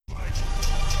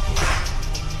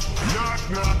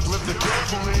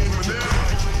Yo,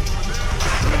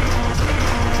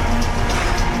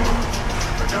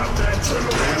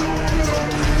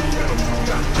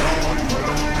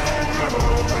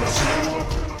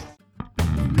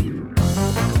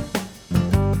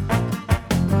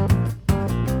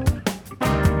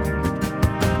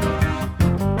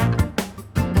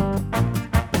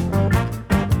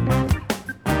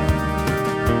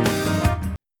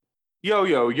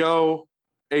 yo, yo,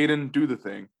 Aiden, do the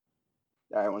thing.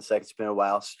 All right, 1 second. It's been a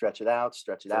while. Stretch it out,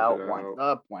 Stretch it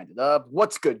wind it up.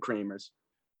 What's good, creamers?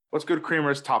 What's good,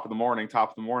 creamers? Top of the morning.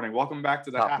 Welcome back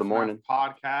to the Half Morning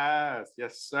Podcast.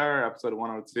 Yes, sir. Episode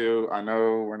 102. I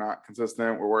know we're not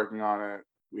consistent. We're working on it.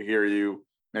 We hear you.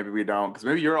 Maybe we don't, because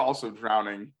maybe you're also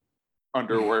drowning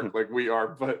under work like we are.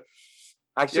 But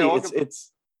actually,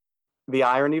 it's the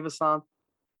irony, Vasant.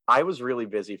 I was really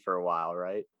busy for a while,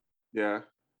 right? Yeah.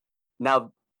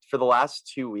 Now, for the last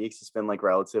 2 weeks, it's been like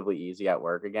relatively easy at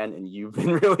work again, and you've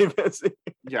been really busy.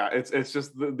 Yeah, it's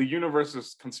just the universe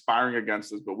is conspiring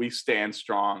against us, but we stand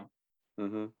strong.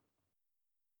 Mm-hmm.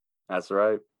 That's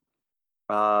right.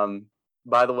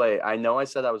 By the way, I know I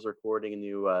said I was recording a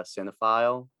new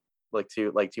Cinephile like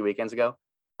two weekends ago.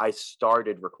 I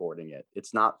started recording it.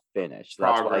 It's not finished.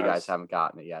 That's why you guys haven't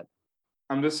gotten it yet.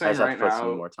 I'm just saying right now, put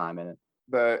some more time in it.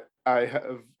 That I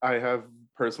have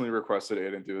personally requested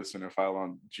Aiden do a Cinephile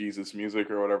on Jesus Music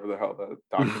or whatever the hell the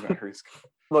documentary's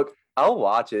called. Look, I'll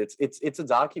watch it. It's a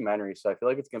documentary, so I feel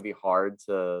like it's gonna be hard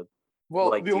to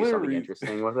do something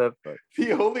interesting with it. But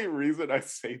the only reason I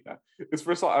say that is,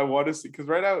 first of all, I want to see, because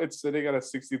right now it's sitting at a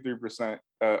 63%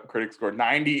 critic score,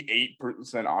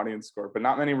 98% audience score, but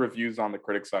not many reviews on the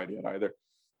critic side yet either,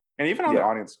 and even on the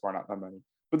audience score, not that many.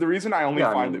 But the reason I only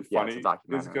find it funny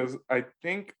is because I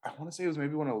want to say it was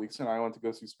maybe when Elisa and I went to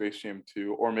go see Space Jam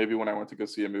 2, or maybe when I went to go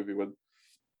see a movie with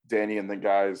Danny and the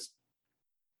guys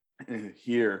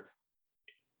here,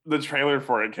 the trailer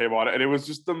for it came on, and it was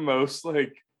just the most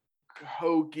like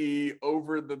hokey,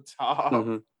 over the top.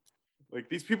 Mm-hmm. Like,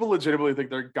 these people legitimately think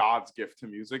they're God's gift to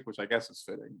music, which I guess is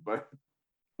fitting, but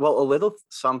well, a little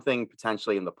something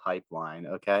potentially in the pipeline,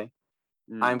 okay?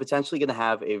 I'm potentially going to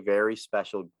have a very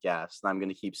special guest, and I'm going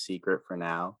to keep secret for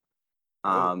now,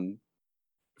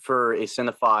 for a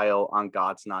cinephile on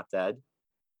God's Not Dead,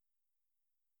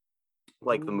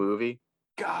 like the movie.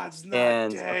 God's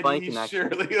Not Dead. A funny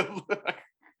connection.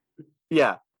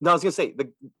 Yeah. No, I was going to say,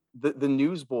 the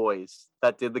Newsboys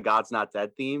that did the God's Not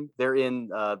Dead theme, they're in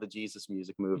the Jesus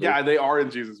Music movie. Yeah, they are in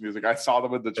Jesus Music. I saw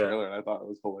them in the trailer, and I thought it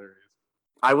was hilarious.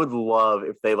 I would love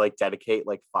if they dedicate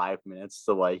 5 minutes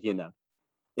to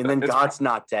and then God's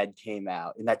Not Dead came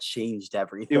out, and that changed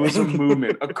everything. It was a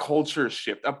movement, a culture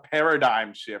shift, a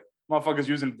paradigm shift. Motherfuckers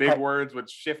using big words with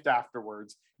shift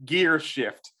afterwards. Gear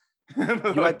shift. You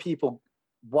had people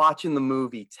watching the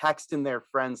movie, texting their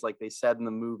friends like they said in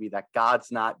the movie that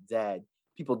God's not dead.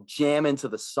 People jamming to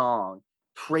the song,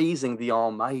 praising the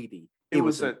Almighty. It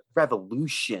was a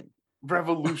revolution.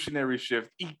 Revolutionary shift.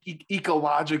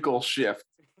 Ecological shift.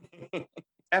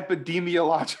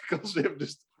 Epidemiological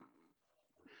shift.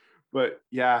 But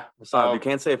yeah, you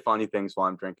can't say funny things while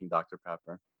I'm drinking Dr.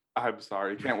 Pepper. I'm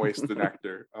sorry, can't waste the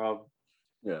nectar.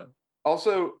 Yeah.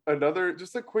 Also, another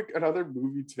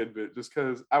movie tidbit, just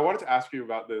because I wanted to ask you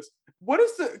about this. What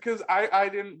is because I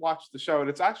didn't watch the show, and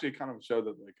it's actually kind of a show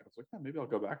that I was like, maybe I'll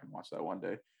go back and watch that one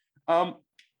day. The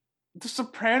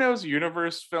Sopranos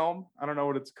universe film. I don't know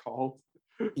what it's called.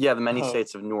 Yeah, the Many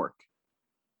States of Newark.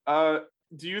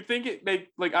 Do you think it I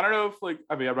don't know if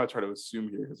I'm not trying to assume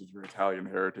here because it's your Italian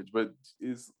heritage, but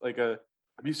is have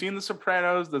you seen The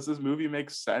Sopranos? Does this movie make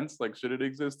sense? Should it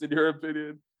exist in your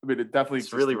opinion? I mean, it definitely.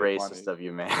 It's really racist of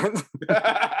you, man.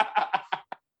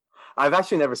 I've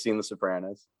actually never seen The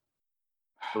Sopranos.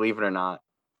 Believe it or not.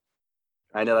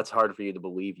 I know that's hard for you to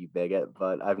believe, you bigot,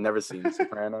 but I've never seen The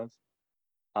Sopranos.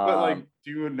 But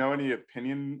do you know any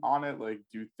opinion on it? Do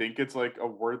you think it's a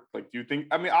worth? Do you think?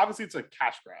 I mean, obviously it's a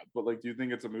cash grab, but do you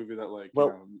think it's a movie that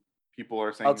people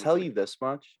are saying? I'll tell you this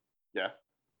much. Yeah.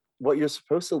 What you're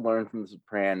supposed to learn from The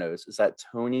Sopranos is that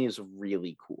Tony is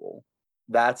really cool.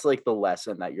 That's the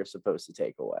lesson that you're supposed to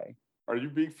take away. Are you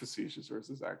being facetious, or is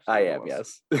this actually? I am.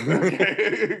 Yes.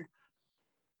 Okay.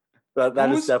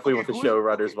 that is definitely what the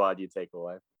showrunners want you to take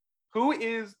away. Who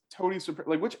is Tony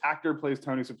Soprano? Which actor plays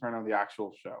Tony Soprano on the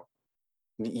actual show?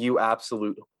 You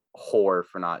absolute whore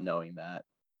for not knowing that.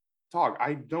 Dog,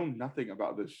 I know nothing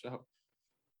about this show.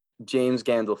 James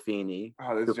Gandolfini,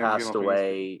 who passed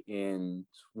away in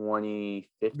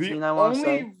 2015, I want to say.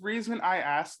 The only reason I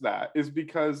asked that is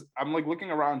because I'm looking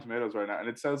around Tomatoes right now, and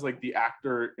it says the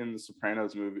actor in the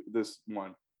Sopranos movie, this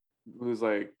one, who's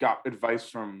like got advice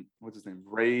from what's his name,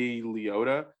 Ray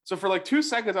Liotta. So for like 2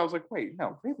 seconds, I was like, wait,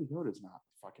 no, Ray Liotta's not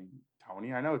fucking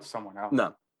Tony. I know it's someone else.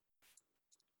 No,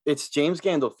 it's James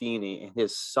Gandolfini, and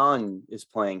his son is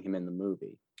playing him in the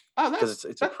movie because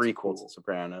it's a prequel cool. to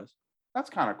Sopranos. That's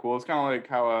kind of cool. It's kind of like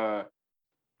how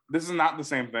this is not the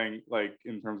same thing like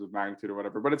in terms of magnitude or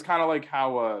whatever, but it's kind of like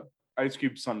how Ice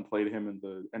Cube's son played him in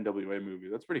the NWA movie.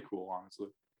 That's pretty cool, honestly.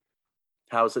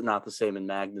 How is it not the same in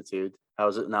magnitude? How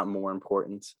is it not more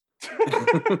important?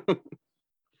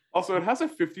 Also, it has a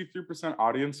 53%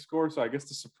 audience score, so I guess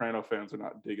the Soprano fans are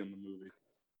not digging the movie.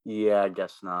 Yeah, I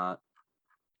guess not.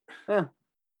 Yeah,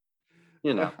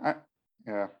 you know.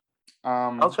 Yeah.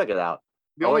 I'll check it out.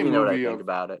 I'll let you know what I think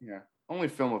about it. Yeah. Only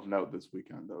film of note this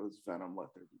weekend, though, is Venom: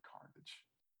 Let There Be Carnage.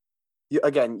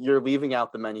 Again, you're leaving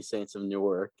out The Many Saints of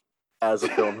Newark as a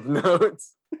film of note.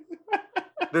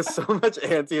 There's so much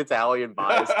anti-Italian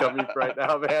bias coming right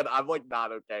now, man. I'm like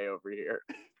not okay over here.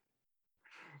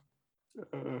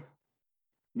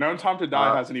 No Time to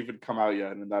Die hasn't even come out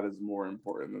yet, and that is more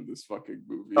important than this fucking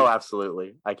movie. Oh,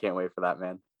 absolutely. I can't wait for that,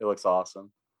 man. It looks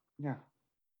awesome. Yeah.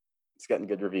 It's getting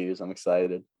good reviews. I'm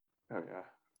excited. Oh, yeah.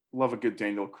 Love a good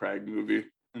Daniel Craig movie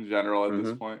in general at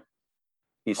this point.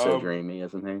 He's so dreamy,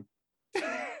 isn't he?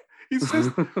 He's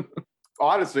just...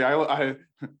 Honestly, I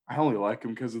only like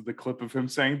him because of the clip of him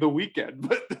saying The Weeknd.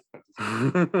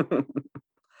 But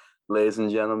ladies and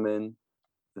gentlemen,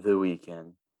 The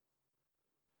Weeknd.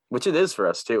 Which it is for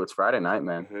us, too. It's Friday night,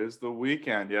 man. It is The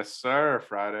Weeknd. Yes, sir.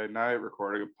 Friday night,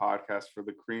 recording a podcast for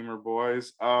the Creamer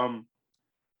Boys.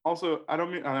 Also, I know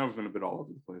I've been a bit all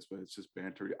over the place, but it's just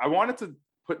banter. I wanted to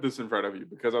put this in front of you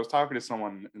because I was talking to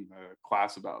someone in the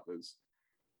class about this.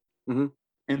 Mm-hmm.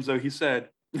 And so he said,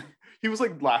 he was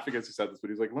like laughing as he said this, but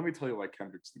he's like, let me tell you why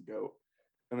Kendrick's the GOAT.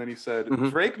 And then he said,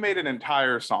 Drake made an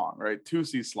entire song, right?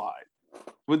 2C Slide,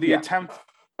 with the attempt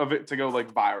of it to go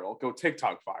like viral, go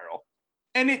TikTok viral.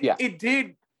 And it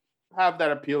did have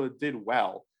that appeal. It did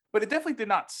well, but it definitely did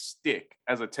not stick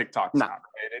as a TikTok sound.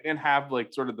 Right? It didn't have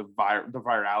like sort of the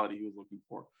virality he was looking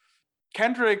for.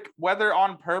 Kendrick, whether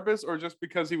on purpose or just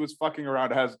because he was fucking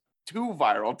around, has 2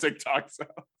 viral TikTok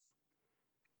sounds.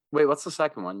 Wait, what's the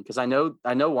second one? Because I know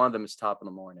one of them is Top of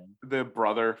the Morning. The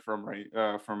brother from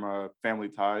Family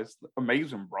Ties,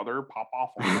 amazing brother, pop off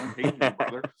on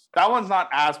brother. That one's not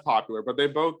as popular, but they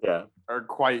both are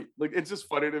quite like. It's just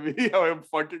funny to me how him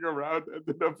fucking around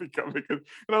ended up becoming. And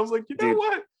I was like, you know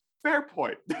what? Fair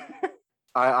point.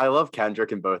 I love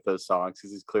Kendrick in both those songs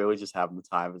because he's clearly just having the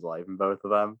time of his life in both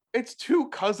of them. It's 2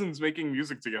 cousins making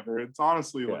music together. It's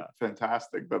honestly like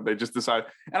fantastic that they just decide.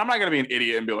 And I'm not gonna be an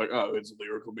idiot and be like, oh, it's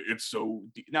lyrical. It's so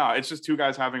deep. No, it's just 2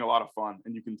 guys having a lot of fun,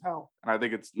 and you can tell. And I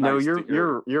think it's nice.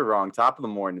 No, you're wrong. Top of the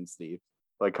Morning, Steve.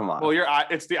 Like, come on. Well,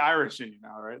 it's the Irish in you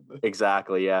now, right?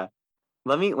 Exactly. Yeah.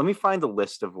 Let me find a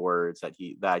list of words that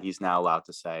he's now allowed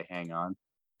to say. Hang on,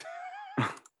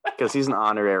 because he's an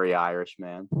honorary Irish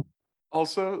man.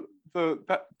 Also,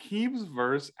 that Keem's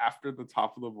verse after the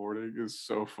Top of the Morning is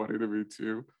so funny to me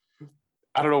too.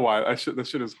 I don't know why. That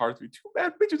shit is hard to me. 2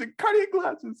 bad bitches in Cartier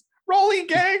glasses. Rolly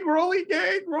gang, rolly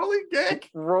gang, rolly gang.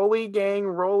 Rolly gang,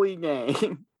 rolly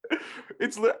gang.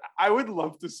 I would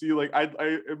love to see like I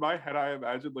in my head I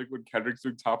imagine like when Kendrick's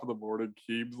doing Top of the Morning,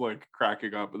 Keem's like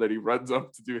cracking up, and then he runs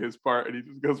up to do his part and he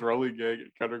just goes rolly gang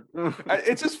and Kendrick.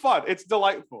 It's just fun. It's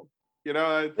delightful. You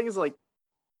know, I think it's like,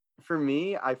 for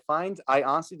me, I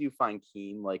honestly do find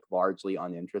Keem like largely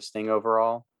uninteresting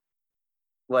overall.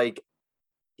 Like,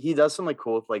 he does some like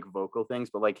cool like vocal things,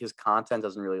 but like his content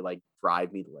doesn't really like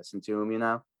drive me to listen to him, you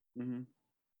know.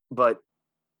 But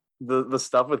the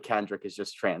stuff with Kendrick is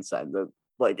just transcendent.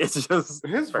 Like, it's just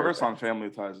his verse on Family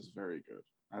Ties is very good.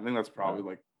 I think that's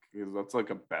probably that's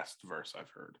like a best verse I've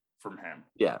heard from him.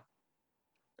 Yeah,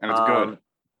 and it's good.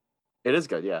 It is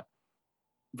good, yeah.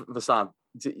 The song.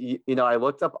 I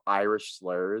looked up Irish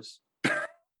slurs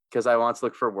because I want to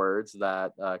look for words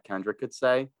that Kendrick could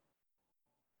say.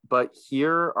 But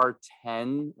here are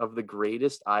 10 of the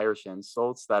greatest Irish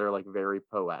insults that are like very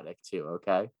poetic too.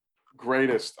 Okay.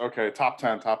 Greatest. Okay. Top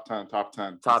 10. Top 10.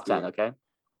 Okay.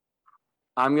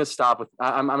 I'm gonna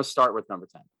start with number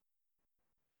 10.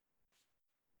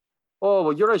 Oh,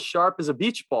 well, you're as sharp as a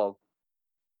beach ball.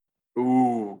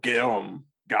 Ooh, get him.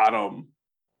 Got him.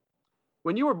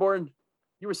 When you were born,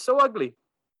 you were so ugly.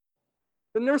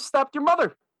 The nurse stabbed your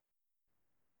mother.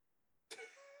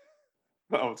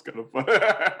 That was kind of fun.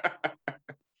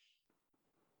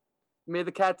 May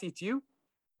the cat eat you,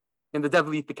 and the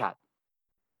devil eat the cat.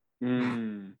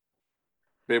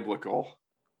 Biblical.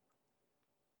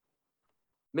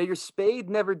 May your spade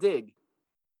never dig.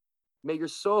 May your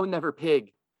soul never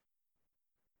pig.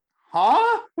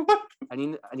 Huh? What? I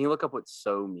need to look up what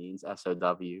so means.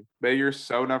 SOW. May your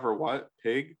so never what?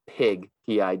 Pig? Pig.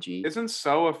 PIG. Isn't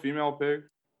so a female pig?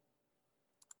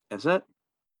 Is it?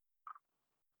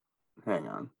 Hang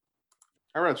on.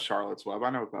 I read Charlotte's Web. I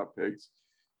know about pigs.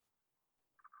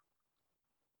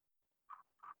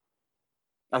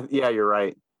 Yeah, you're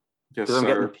right. Yes, Because I'm sir.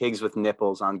 getting pigs with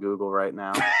nipples on Google right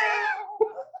now.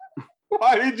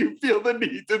 Why did you feel the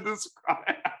need to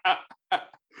describe?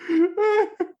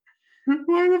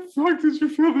 Why the fuck did you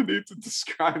feel the need to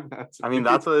describe that? I mean,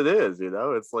 that's what it is, you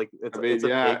know? It's like it's a pig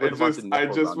with a bunch of I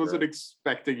nipples just under wasn't it.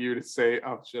 expecting you to say,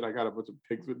 "Oh shit, I got a bunch of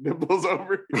pigs with nipples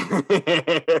over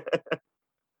here."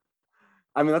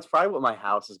 I mean, that's probably what my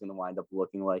house is going to wind up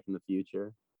looking like in the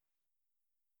future.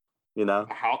 You know,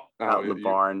 out in the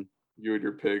barn, you and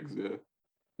your pigs, yeah.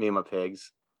 me and my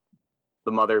pigs,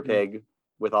 the mother pig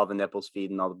with all the nipples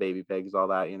feeding all the baby pigs, all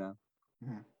that, you know.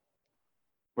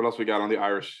 What else we got on the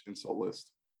Irish insult list?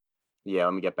 Yeah,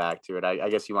 let me get back to it. I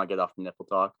guess you want to get off the nipple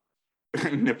talk.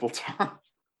 Nipple talk.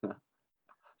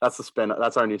 That's the spin.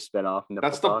 That's our new spinoff.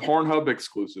 That's the Pornhub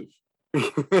exclusive.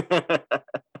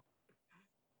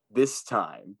 This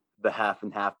time, the Half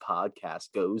and Half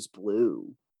podcast goes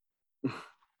blue.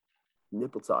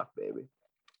 Nipple talk, baby.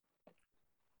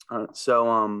 All right,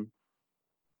 so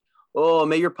oh,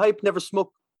 may your pipe never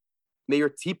smoke. May your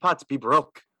teapot be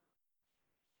broke.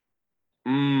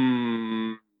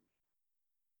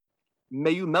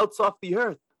 May you melt off the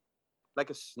earth like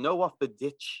a snow off the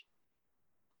ditch.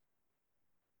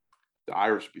 The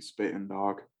Irish be spitting,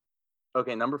 dog.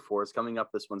 Okay, number 4 is coming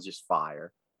up. This one's just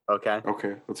fire. Okay.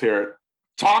 Okay, let's hear it.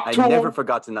 Talk to I never him.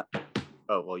 forgot to.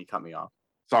 Oh well, you cut me off.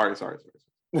 Sorry.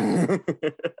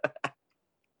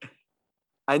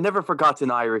 I never forgot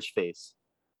an Irish face,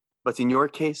 but in your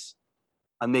case,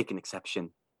 I make an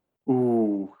exception.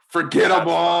 Ooh,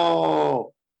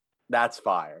 forgettable. That's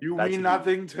fire. You That's mean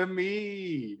nothing to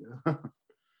me.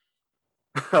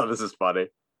 Oh, this is funny.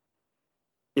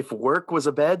 If work was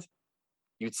a bed,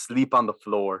 you'd sleep on the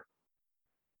floor.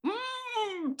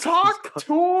 Talk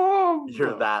to him.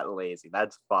 You're that lazy.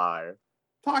 That's fire.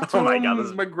 Talk to Oh my him, God, this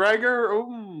is-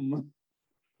 McGregor.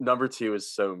 Number 2 is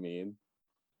so mean.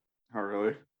 Oh,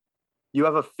 really? You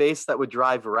have a face that would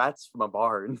drive rats from a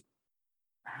barn.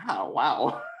 Oh,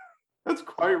 wow. That's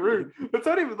quite rude. That's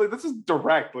not even like this is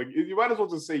direct. Like you might as well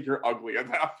just say you're ugly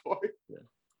at that point. Yeah.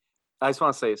 I just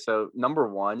want to say, so number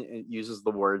 1, it uses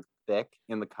the word thick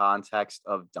in the context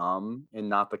of dumb and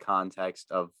not the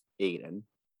context of Aiden.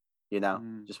 You know,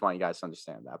 just want you guys to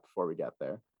understand that before we get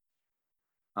there.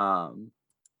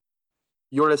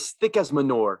 You're as thick as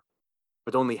manure,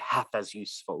 but only half as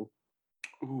useful.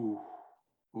 Ooh.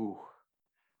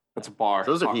 That's a bar.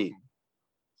 Those are heat.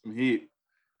 Some heat.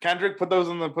 Kendrick, put those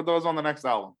on the next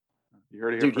album. You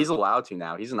heard it here. Dude, he's allowed to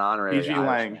now. He's an honorary PG Irish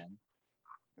Lang. man.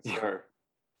 Yes, sir.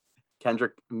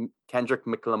 Kendrick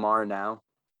McLamar now.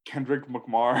 Kendrick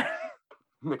McMar.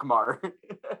 McMar.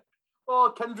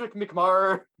 Oh, Kendrick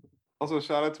McMar. Also,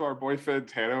 shout out to our boy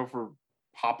Fantano for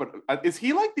popping. Is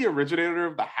he like the originator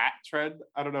of the hat trend?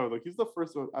 I don't know. Like he's the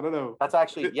first one. I don't know. That's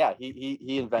actually, yeah,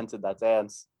 he invented that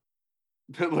dance.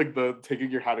 Like the taking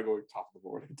your hat and going top of the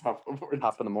morning. Top of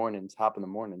the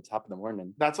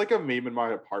morning. That's like a meme in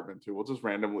my apartment too. We'll just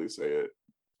randomly say it.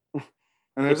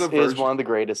 And there's It is one of the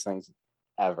greatest things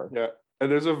ever. Yeah.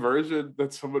 And there's a version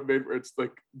that someone made where it's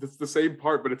like it's the same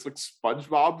part, but it's like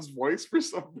SpongeBob's voice for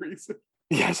some reason.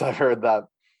 Yes, I've heard that.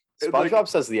 SpongeBob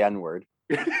says the N-word.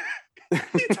 He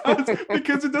does,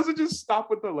 because it doesn't just stop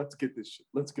with the let's get this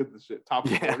shit top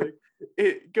of the morning.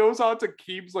 It goes on to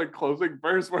Keem's like closing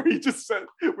verse where he just said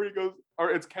where he goes,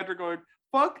 or it's Kendrick going,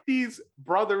 fuck these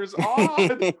brothers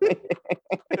on.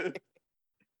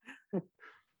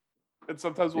 And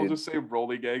sometimes we'll just say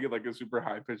Rolly Gang in like a super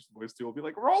high pitched voice too. We'll be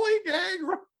like, Rolly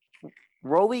Gang.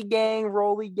 Rolly Gang,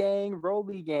 Rolly Gang,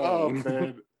 Rolly Gang. Oh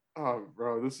man. Oh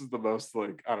bro, this is the most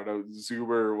like, I don't know, Zoomer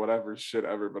or whatever shit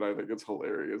ever, but I think it's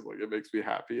hilarious. Like it makes me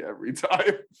happy every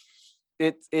time.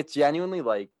 It's genuinely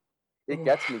like it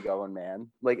gets me going, man.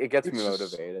 Like it gets me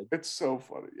motivated. It's so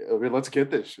funny. Yeah, I mean, let's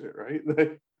get this shit, right?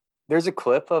 Like, there's a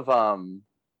clip of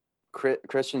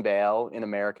Christian Bale in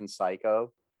American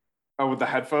Psycho. Oh, with the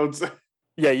headphones.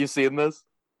 Yeah, you seen this?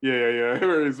 Yeah.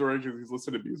 Where he's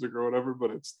listening to music or whatever,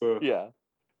 but it's the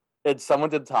And someone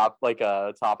did top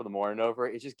of the morning over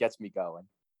it. It just gets me going.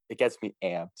 It gets me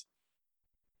amped.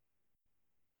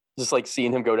 Just like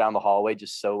seeing him go down the hallway,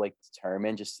 just so like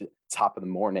determined, just top of the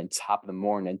morning.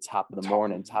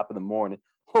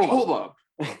 Hold up.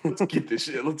 Let's get this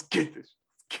shit.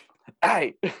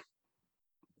 Hey.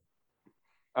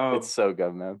 It's so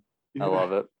good, man. I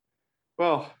love it.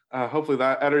 Well, hopefully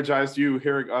that energized you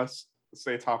hearing us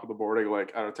say top of the morning,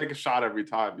 like, I don't know, take a shot every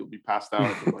time. You'll be passed out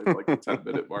at like the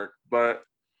 10-minute mark. But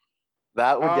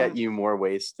that would get you more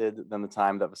wasted than the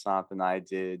time that Vasant and I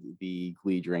did the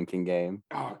Glee drinking game.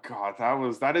 Oh God,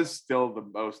 that is still the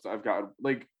most I've gotten.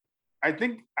 Like, I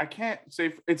think I can't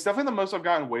say it's definitely the most I've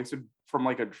gotten wasted from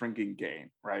like a drinking game,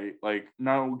 right? Like,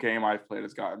 no game I've played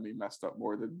has gotten me messed up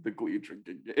more than the Glee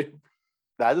drinking game.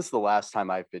 That is the last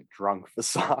time I've been drunk,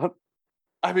 Vasant.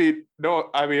 I mean, no,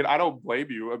 I mean, I don't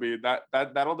blame you. I mean,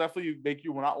 that'll definitely make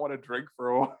you not want to drink for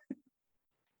a while.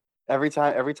 Every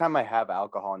time I have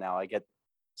alcohol now, I get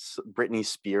Britney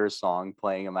Spears song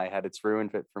playing in my head. It's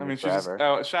ruined it for me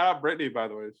forever. Shout out Britney, by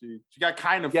the way. She got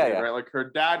kind of free, right? Like, her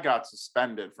dad got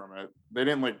suspended from it. They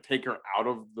didn't like take her out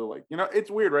of the, like, you know,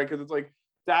 it's weird, right? Because it's like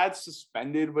dad's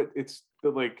suspended, but it's the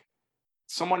like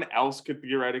someone else could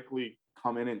theoretically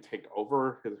come in and take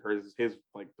over his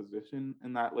like position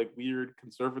in that like weird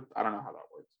conservative. I don't know how that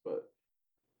works, but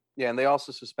yeah, and they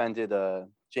also suspended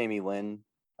Jamie Lynn,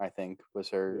 I think, was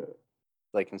her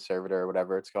like conservator or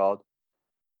whatever it's called.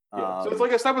 Yeah, so it's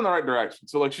like a step in the right direction.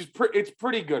 So like it's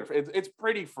pretty good. It's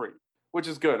pretty free, which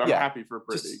is good. I'm happy for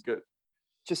Britney. Good.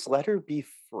 Just let her be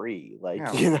free. Like,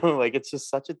 you know, like it's just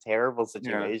such a terrible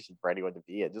situation for anyone to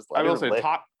be in. Just let her live.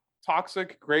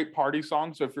 Toxic, great party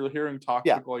song. So if you're hearing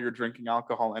Toxic while you're drinking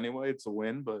alcohol anyway, it's a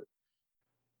win. But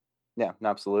yeah,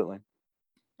 absolutely.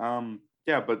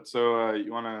 But so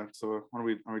are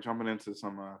we jumping into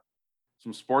some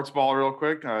sports ball real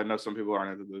quick? I know some people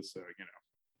aren't into this, so you know.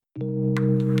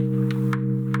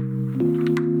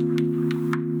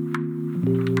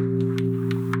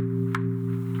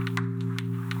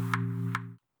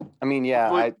 I mean,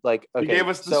 yeah, I like. Okay, you gave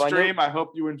us the stream. I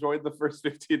hope you enjoyed the first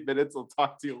 15 minutes. I'll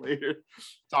talk to you later.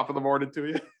 Top of the morning to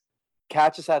you.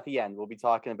 Catch us at the end. We'll be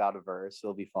talking about a verse.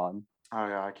 It'll be fun. Oh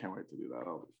yeah, I can't wait to do that.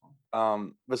 That'll be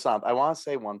fun. Vasant, I want to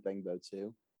say one thing though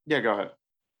too. Yeah, go ahead.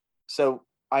 So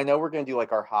I know we're gonna do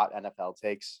like our hot NFL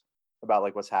takes about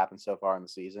like what's happened so far in the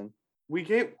season.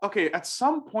 At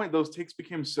some point those takes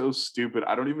became so stupid.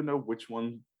 I don't even know which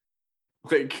one.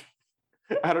 Like,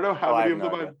 I don't know how many of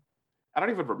them I don't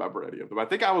even remember any of them. I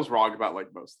think I was wrong about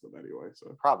like most of them anyway.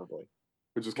 So probably.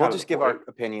 We'll just give our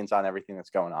opinions on everything that's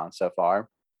going on so far.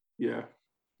 Yeah.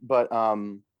 But I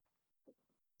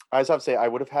just have to say I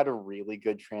would have had a really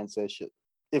good transition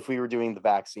if we were doing the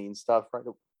vaccine stuff, right?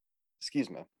 Excuse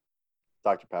me.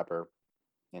 Dr. Pepper,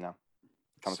 you know,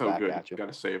 comes so back good. At you.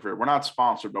 Gotta save her. We're not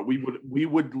sponsored, but we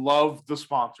would love the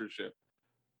sponsorship.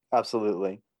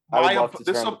 Absolutely.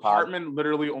 This apartment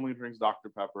literally only drinks Dr.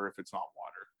 Pepper if it's not water.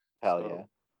 Hell yeah.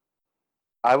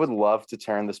 I would love to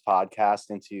turn this podcast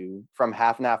from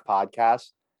Half and Half Podcast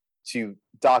to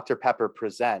Dr. Pepper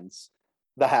Presents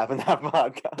the Half and Half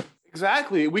Podcast.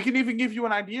 Exactly. We can even give you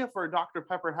an idea for a Dr.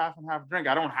 Pepper half and half drink.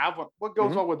 I don't have one. What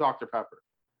goes on with Dr. Pepper?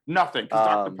 Nothing, because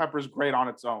Dr. Pepper is great on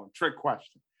its own. Trick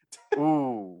question.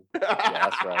 Ooh. Yeah,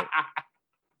 that's right.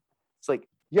 It's like,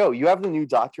 yo, you have the new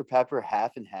Dr. Pepper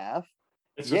half and half?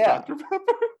 It's just Dr.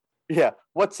 Pepper? Yeah.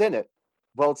 What's in it?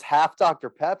 Well, it's half Dr.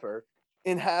 Pepper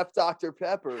and half Dr.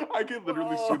 Pepper. I can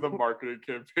literally see the marketing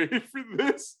campaign for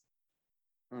this.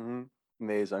 Mm-hmm.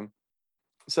 Amazing.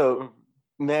 So,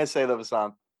 may I say that,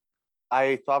 Vasant,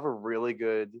 I thought of a really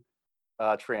good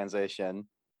transition.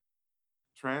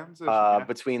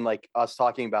 Between like us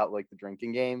talking about like the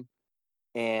drinking game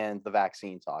and the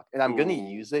vaccine talk. And I'm going to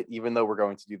use it even though we're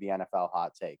going to do the NFL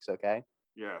hot takes, okay?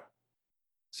 Yeah.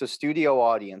 So studio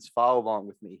audience, follow along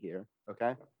with me here,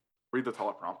 okay? Read the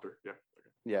teleprompter. Yeah. Okay.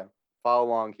 Yeah. Follow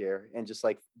along here and just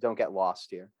like don't get lost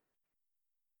here.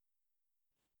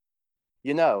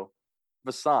 You know,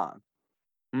 Vasant,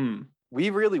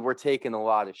 we really were taking a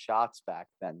lot of shots back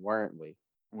then, weren't we?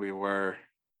 We were.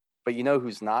 But you know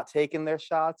who's not taking their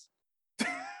shots?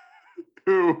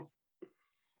 Who?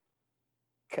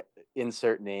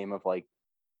 Insert name of like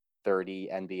 30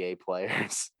 NBA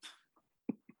players.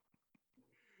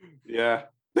 Yeah.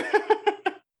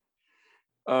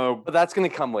 But that's going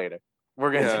to come later.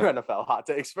 We're going to do NFL hot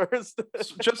takes first.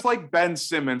 Just like Ben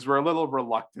Simmons, we're a little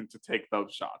reluctant to take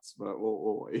those shots, but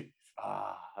we'll wait.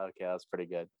 Okay, that's pretty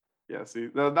good. Yeah, see,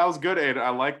 that was good, Aiden. I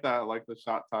like that. I like the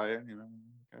shot tie-in, you know.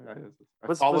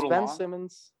 Was Ben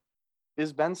Simmons?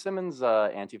 Is Ben Simmons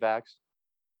anti-vax?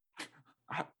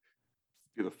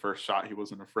 Be the first shot he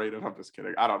wasn't afraid of. I'm just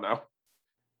kidding. I don't know.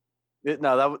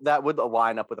 No, that would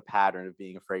line up with a pattern of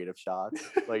being afraid of shots.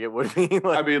 Like it would be.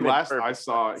 Like, I mean, last I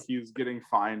saw, he's getting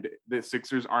fined. The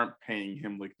Sixers aren't paying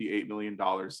him like the $8 million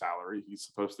salary he's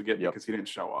supposed to get because he didn't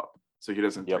show up, so he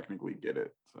doesn't technically get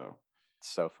it. So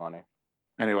it's so funny.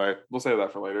 Anyway, we'll save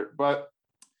that for later. But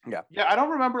yeah, I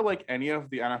don't remember like any of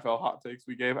the NFL hot takes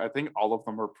we gave. I think all of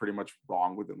them were pretty much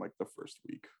wrong within like the first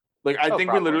week. Like, I think we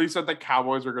probably. literally said the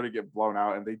Cowboys were going to get blown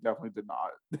out, and they definitely did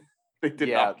not. They did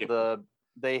not get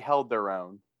they held their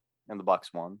own, and the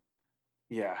Bucks won.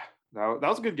 Yeah, that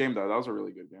was a good game, though. That was a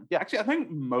really good game. Yeah. Actually, I think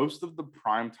most of the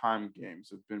primetime games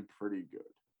have been pretty good.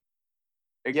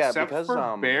 Except because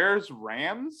for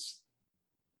Bears-Rams.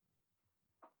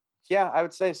 Yeah, I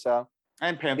would say so.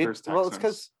 And Panthers-Texans. Well, it's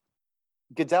because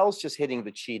Goodell's just hitting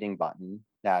the cheating button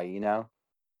now,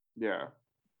 Yeah.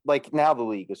 Like, now the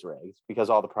league is rigged because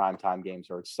all the primetime games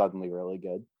are suddenly really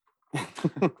good.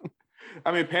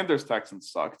 I mean,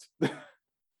 Panthers-Texans sucked.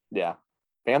 Yeah.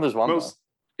 Panthers won, though.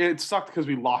 It sucked because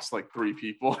we lost like 3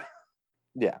 people.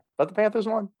 Yeah, but the Panthers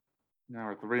won. Now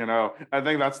we're 3-0. I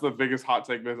think that's the biggest hot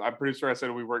take. I'm pretty sure I said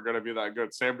we weren't going to be that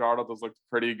good. Sam Darnold has looked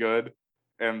pretty good,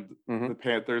 and the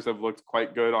Panthers have looked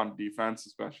quite good on defense,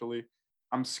 especially.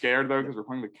 I'm scared, though, because we're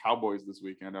playing the Cowboys this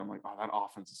weekend. I'm like, oh, that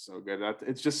offense is so good.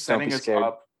 It's just setting us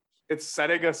up. It's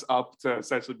setting us up to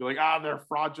essentially be like, they're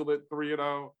fraudulent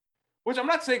 3-0. Which I'm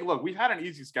not saying, look, we've had an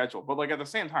easy schedule, but like at the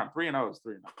same time, 3-0 is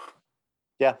 3-0.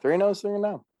 Yeah, 3-0 is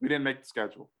 3-0. We didn't make the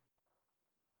schedule.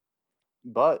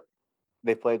 But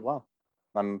they played well.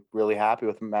 I'm really happy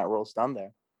with what Matt Rule's done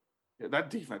there. Yeah, that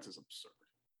defense is absurd.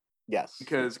 Yes,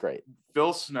 because it's great.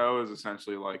 Phil Snow is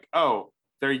essentially like, oh,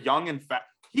 they're young and fat.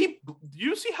 Do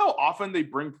you see how often they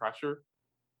bring pressure?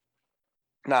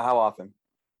 Not how often.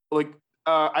 Like,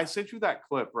 I sent you that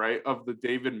clip, right, of the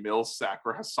David Mills sack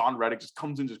where Hassan Reddick just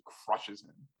comes in and just crushes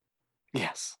him.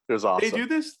 Yes, it was awesome. They do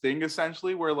this thing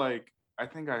essentially where, like, I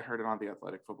think I heard it on the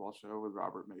Athletic Football Show with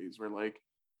Robert Mays, where like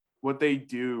what they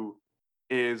do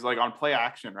is like on play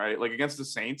action, right? Like against the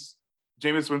Saints,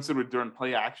 Jameis Winston would during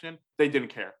play action, they didn't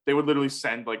care. They would literally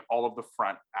send like all of the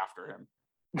front after him.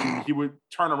 He would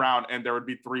turn around and there would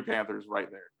be 3 Panthers right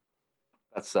there.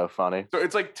 That's so funny. So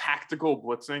it's like tactical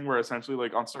blitzing where essentially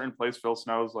like on certain plays, Phil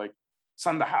Snow's like,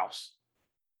 send the house.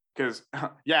 Because,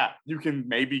 yeah, you can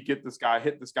maybe hit this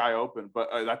guy open, but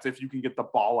that's if you can get the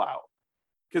ball out.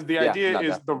 Because the idea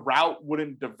is the route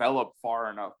wouldn't develop far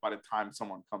enough by the time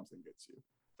someone comes and gets you.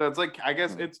 So it's like, I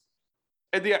guess it's,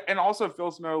 and also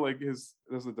Phil Snow, like this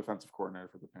is the defensive coordinator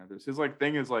for the Panthers. His like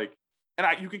thing is like, and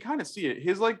you can kind of see it.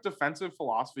 His like defensive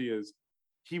philosophy is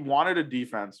he wanted a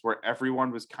defense where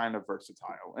everyone was kind of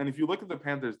versatile. And if you look at the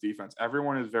Panthers defense,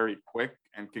 everyone is very quick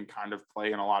and can kind of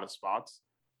play in a lot of spots.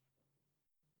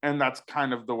 And that's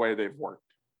kind of the way they've worked.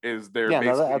 Is they're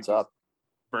basically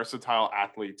versatile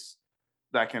athletes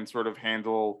that can sort of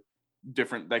handle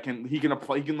different. He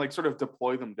can like sort of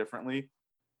deploy them differently.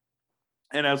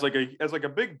 And as like a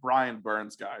big Brian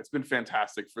Burns guy, it's been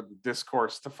fantastic for the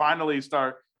discourse to finally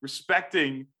start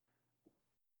respecting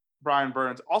Brian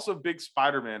Burns. Also, big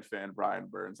Spider-Man fan, Brian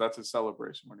Burns. That's his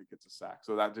celebration when he gets a sack.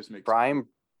 So that just makes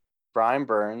Brian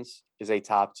Burns is a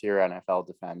top tier NFL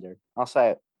defender. I'll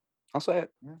say it.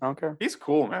 Yeah. I don't care. He's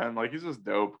cool, man. Like he's just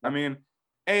dope. I mean,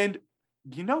 and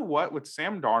you know what? With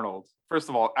Sam Darnold, first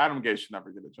of all, Adam Gase should never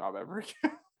get a job ever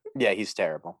again. Yeah, he's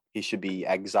terrible. He should be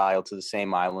exiled to the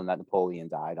same island that Napoleon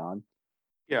died on.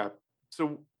 Yeah.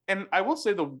 So, and I will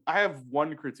say I have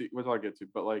one critique, which I'll get to,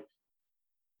 but like,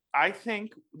 I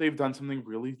think they've done something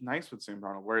really nice with Sam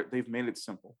Darnold where they've made it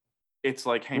simple. It's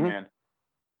like, hey man,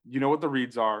 you know what the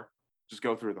reads are, just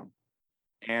go through them.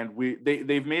 And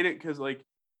they've made it because like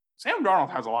Sam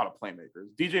Darnold has a lot of playmakers.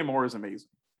 DJ Moore is amazing.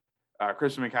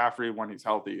 Christian McCaffrey, when he's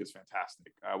healthy, is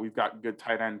fantastic. We've got good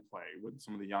tight end play with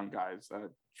some of the young guys,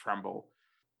 Tremble.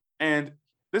 And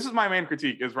this is my main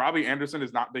critique, is Robbie Anderson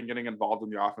has not been getting involved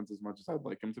in the offense as much as I'd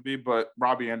like him to be, but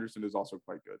Robbie Anderson is also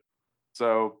quite good.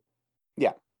 So,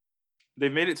 yeah,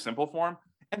 they've made it simple for him.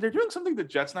 And they're doing something the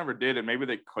Jets never did, and maybe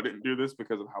they couldn't do this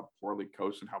because of how poorly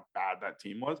coached and how bad that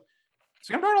team was.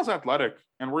 Sam Darnold's athletic,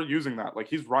 and we're using that. Like,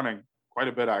 he's running quite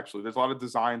a bit, actually. There's a lot of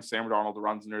designs Sam Darnold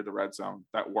runs near the red zone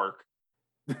that work.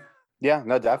 Yeah,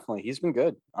 no, definitely. He's been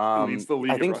good. He leads the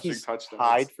league I think rushing he's touchdowns.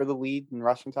 tied for the lead in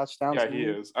rushing touchdowns. Yeah, he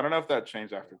is. I don't know if that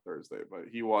changed after Thursday, but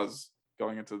he was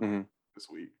going into this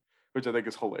week, which I think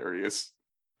is hilarious.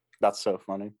 That's so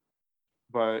funny.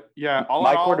 But yeah,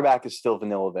 my quarterback is still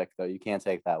Vanilla Vic, though. You can't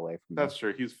take that away from me. That's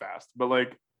true. He's fast. But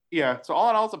like, yeah, so all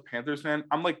in all, as a Panthers fan,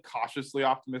 I'm like cautiously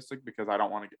optimistic because I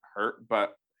don't want to get hurt.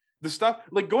 But the stuff,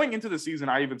 like going into the season,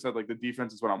 I even said like the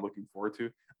defense is what I'm looking forward to.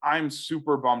 I'm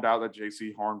super bummed out that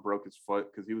JC Horn broke his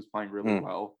foot because he was playing really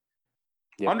well.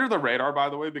 Yep. Under the radar, by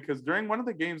the way, because during one of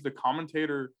the games, the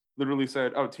commentator literally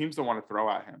said, oh, teams don't want to throw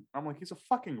at him. I'm like, he's a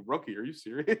fucking rookie. Are you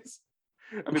serious?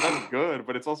 I mean, that's good,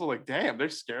 but it's also like, damn, they're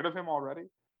scared of him already.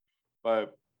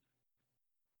 But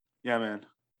yeah, man.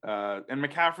 And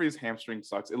McCaffrey's hamstring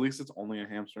sucks. At least it's only a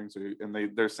hamstring. So, and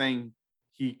they're saying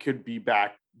he could be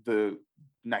back the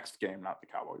next game, not the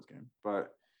Cowboys game.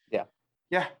 But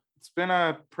yeah, it's been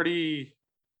a pretty,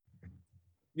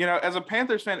 as a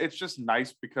Panthers fan, it's just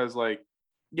nice because like,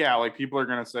 yeah, like people are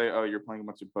gonna say, oh, you're playing a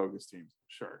bunch of bogus teams,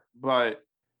 sure, but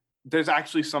there's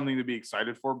actually something to be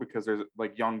excited for because there's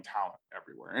like young talent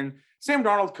everywhere. And Sam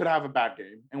Darnold could have a bad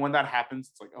game, and when that happens,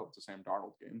 it's like, oh, it's a Sam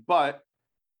Darnold game. But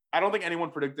I don't think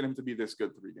anyone predicted him to be this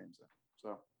good 3 games in.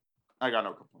 So I got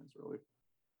no complaints really.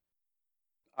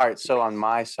 All right, so on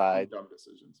my side, dumb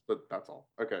decisions, but that's all.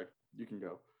 Okay, you can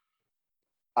go.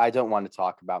 I don't want to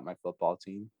talk about my football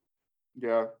team.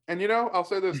 Yeah, and I'll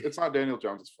say this: it's not Daniel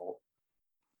Jones' fault.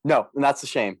 No, and that's a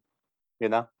shame.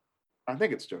 I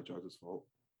think it's Joe Judge's fault.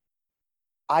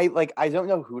 I don't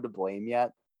know who to blame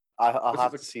yet. I'll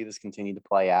have to see this continue to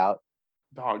play out.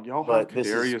 Dog, y'all have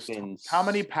Kadarius. How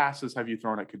many passes have you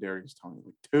thrown at Kadarius Toney?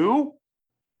 Like 2?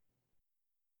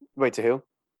 Wait, to who?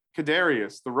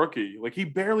 Kadarius, the rookie. Like he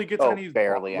barely gets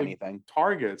anything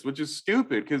targets, which is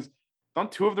stupid because don't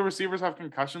 2 of the receivers have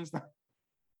concussions now?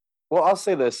 Well, I'll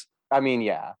say this. I mean,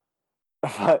 yeah.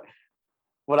 But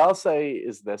what I'll say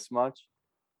is this much.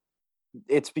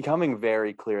 It's becoming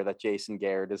very clear that Jason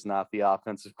Garrett is not the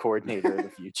offensive coordinator of the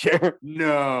future.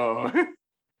 No.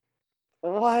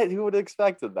 What? Who would have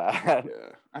expected that?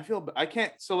 Yeah, I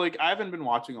can't. So like, I haven't been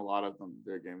watching a lot of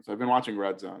their games. I've been watching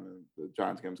Red Zone, and the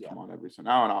Giants games come on every so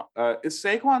now and on. Is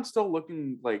Saquon still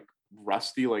looking like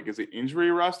rusty? Like, is it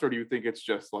injury rust, or do you think it's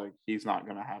just like he's not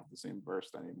going to have the same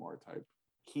burst anymore type?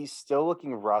 He's still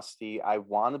looking rusty. I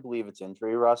want to believe it's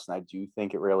injury rust, and I do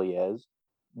think it really is.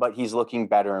 But he's looking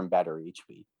better and better each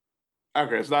week.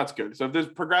 Okay, so that's good. So if there's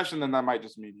progression, then that might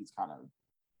just mean he's kind of...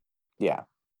 Yeah.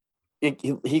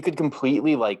 He could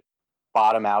completely, like,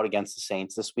 bottom out against the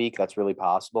Saints this week. That's really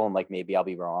possible, and, like, maybe I'll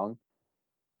be wrong.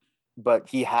 But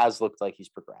he has looked like he's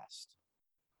progressed.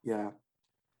 Yeah.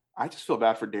 I just feel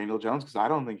bad for Daniel Jones because I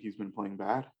don't think he's been playing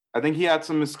bad. I think he had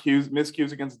some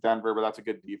miscues against Denver, but that's a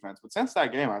good defense. But since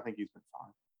that game, I think he's been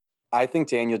fine. I think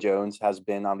Daniel Jones has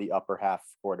been on the upper half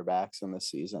quarterbacks in this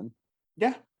season.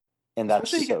 Yeah. And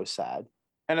that's so sad.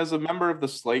 And as a member of the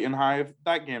Slayton Hive,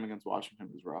 that game against Washington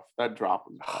was rough. That drop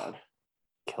was bad.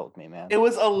 Killed me, man. It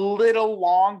was a little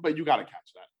long, but you got to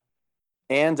catch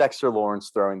that. And Dexter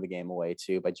Lawrence throwing the game away,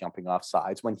 too, by jumping off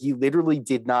sides when he literally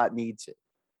did not need to.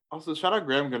 Also, shout out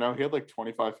Graham Gano. He had like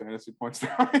 25 fantasy points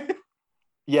tonight.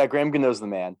 Yeah, Graham Gano's the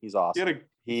man. He's awesome.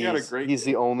 He had a great He's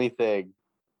game. The only thing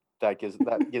that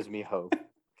gives me hope.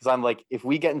 Because I'm like, if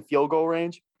we get in field goal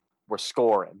range, we're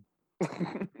scoring.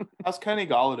 How's Kenny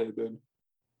Golladay been?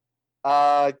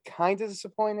 Kind of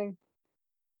disappointing.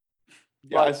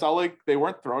 Yeah, I saw like they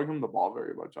weren't throwing him the ball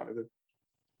very much either.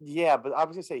 Yeah, but I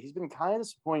was gonna say he's been kind of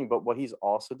disappointing, but what he's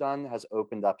also done has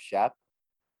opened up Shep.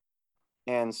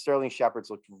 And Sterling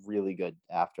Shepard's looked really good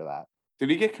after that.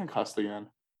 Did he get concussed again?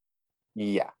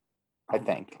 Yeah, I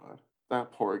think. God.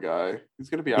 That poor guy. He's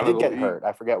gonna be out of the league. He did get hurt.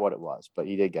 I forget what it was, but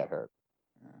he did get hurt.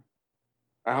 Yeah.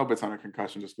 I hope it's not a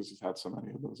concussion just because he's had so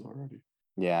many of those already.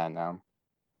 Yeah, no.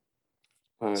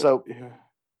 So yeah.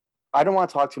 I don't want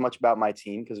to talk too much about my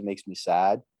team because it makes me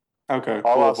sad. Okay.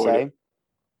 All I'll say,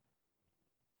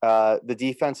 the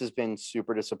defense has been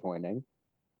super disappointing.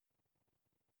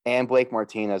 And Blake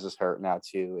Martinez is hurt now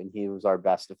too, and he was our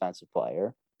best defensive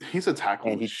player. He's a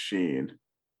tackle machine.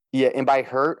 Yeah, and by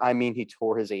hurt, I mean he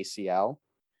tore his ACL.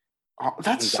 Oh,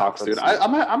 that sucks, dude.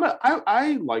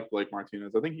 I like Blake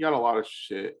Martinez. I think he got a lot of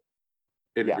shit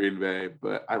in Green Bay,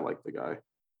 but I like the guy.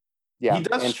 Yeah, he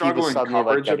does struggle in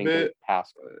coverage a bit.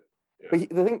 But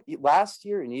the thing last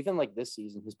year and even like this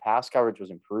season, his pass coverage was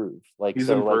improved. Like he's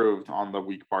improved on the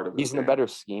weak part of it. He's in a better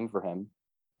scheme for him.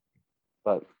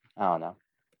 But I don't know.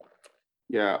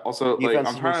 Yeah. Also, like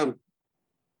I'm trying to.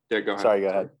 Yeah, go ahead. Sorry, go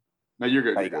ahead. No, you're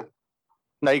good.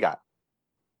 No, you got.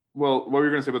 Well, what were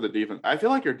you gonna say about the defense? I feel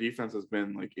like your defense has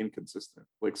been like inconsistent.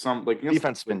 Like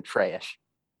defense has been trash.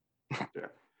 Yeah,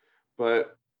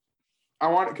 but I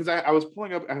want because I was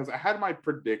pulling up as I had my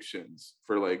predictions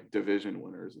for like division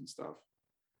winners and stuff.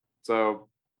 So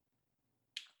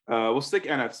we'll stick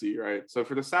NFC, right? So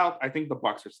for the South, I think the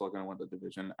Bucs are still going to win the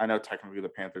division. I know technically the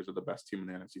Panthers are the best team in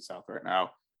the NFC South right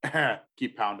now.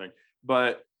 Keep pounding,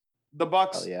 but the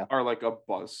Bucs are like a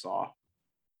buzzsaw.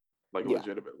 Like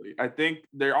legitimately, I think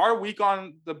they are weak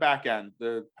on the back end.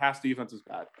 The pass defense is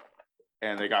bad,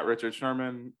 and they got Richard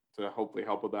Sherman to hopefully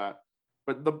help with that.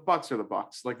 But the Bucs are the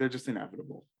Bucs. Like they're just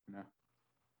inevitable.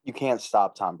 You can't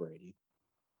stop Tom Brady.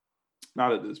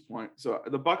 Not at this point. So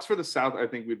the Bucs for the South, I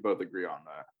think we'd both agree on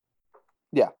that.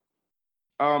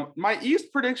 Yeah. My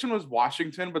East prediction was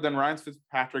Washington, but then Ryan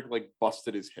Fitzpatrick like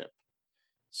busted his hip.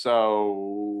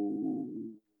 So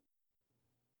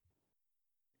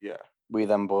yeah. We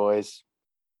them boys.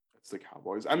 It's the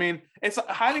Cowboys. I mean, it's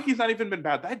Heineke's not even been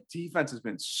bad. That defense has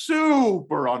been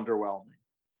super underwhelming.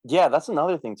 Yeah, that's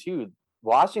another thing too.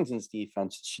 Washington's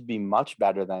defense should be much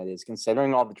better than it is,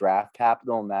 considering all the draft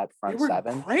capital in that front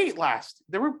seven. Great last.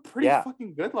 They were pretty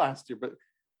fucking good last year, but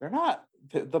they're not.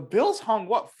 The Bills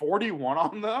hung 41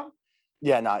 on them.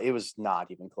 Yeah, no, it was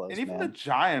not even close. And even the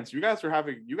Giants, you guys were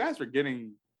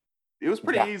getting. It was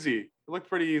pretty easy. It looked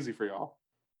pretty easy for y'all.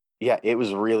 Yeah, it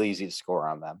was really easy to score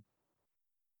on them.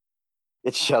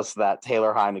 It's just that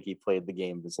Taylor Heineke played the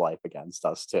game of his life against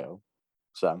us too.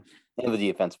 So, and the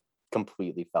defense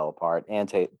completely fell apart. And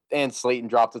Slayton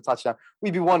dropped a touchdown.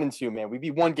 We'd be 1-2, man. We'd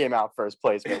be one game out first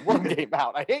place, man. One game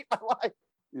out. I hate my life.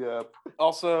 Yeah.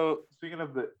 Also, speaking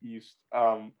of the East,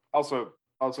 also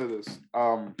I'll say this.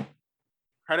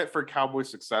 Credit for Cowboys'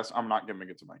 success. I'm not giving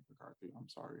it to Mike McCarthy. I'm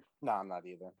sorry. No, I'm not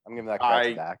either. I'm giving that credit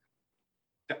to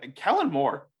Dak. Kellen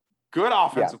Moore, good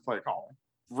offensive play calling.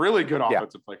 Really good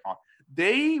offensive play calling.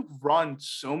 They run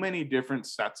so many different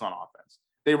sets on offense.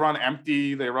 They run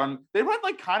empty. They run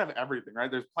like kind of everything, right?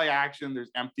 There's play action.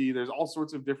 There's empty. There's all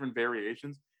sorts of different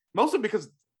variations. Mostly because,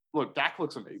 look, Dak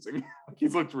looks amazing.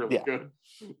 He's looked really good.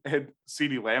 And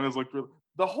CeeDee Lamb has looked really.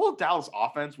 The whole Dallas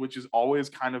offense, which has always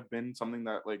kind of been something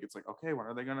that, like, it's like, okay, when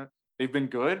are they gonna? They've been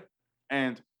good.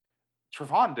 And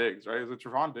Trevon Diggs, right? Is it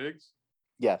Trevon Diggs?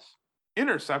 Yes.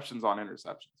 Interceptions on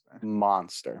interceptions, man.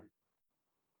 Monster.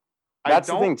 That's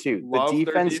the thing too. The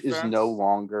defense is no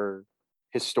longer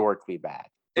historically bad.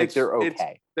 Like they're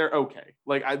okay. They're okay.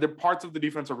 Like the parts of the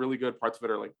defense are really good. Parts of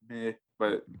it are like meh.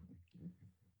 But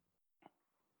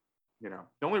you know,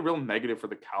 the only real negative for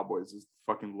the Cowboys is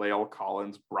fucking La'el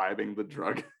Collins bribing the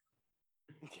drug.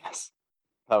 Yes,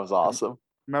 that was awesome.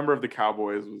 Member of the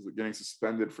Cowboys was getting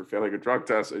suspended for failing a drug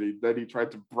test, and then he tried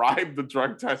to bribe the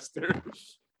drug tester,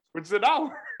 which did not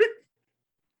work.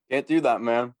 Can't do that,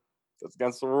 man. That's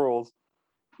against the rules.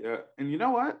 Yeah, and you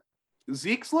know what?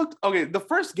 Zeke's looked okay. The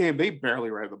first game they barely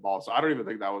ran the ball, so I don't even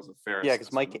think that was a fair. Yeah,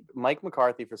 because Mike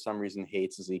McCarthy for some reason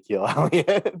hates Ezekiel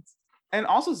Elliott, and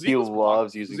also Zeke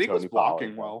loves using Zeke Tony was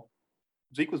blocking well.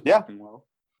 Zeke was blocking well.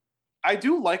 I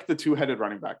do like the two-headed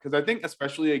running back because I think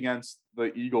especially against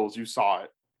the Eagles, you saw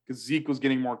it because Zeke was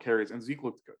getting more carries and Zeke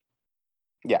looked good.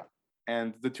 Yeah,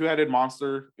 and the two-headed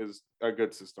monster is a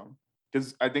good system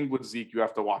because I think with Zeke you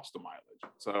have to watch the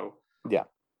mileage. So yeah.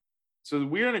 So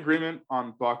we're in agreement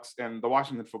on Bucks, and the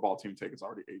Washington football team take has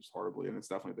already aged horribly, and it's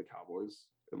definitely the Cowboys,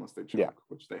 unless they choke,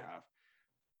 which they have.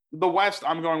 The West,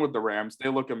 I'm going with the Rams. They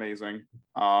look amazing.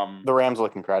 The Rams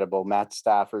look incredible. Matt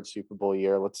Stafford, Super Bowl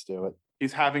year. Let's do it.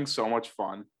 He's having so much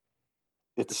fun.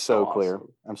 It's so clear.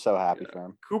 Awesome. I'm so happy for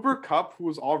him. Cooper Kupp, who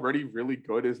was already really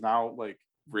good, is now like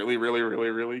really, really,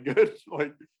 really, really good.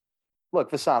 Like,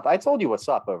 look, Vasanth, I told you what's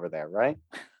up over there, right?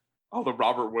 All the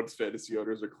Robert Woods fantasy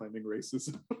owners are claiming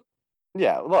racism.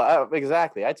 Yeah, well,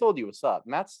 exactly. I told you what's up.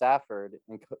 Matt Stafford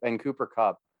and Cooper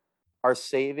Kupp are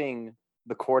saving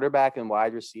the quarterback and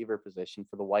wide receiver position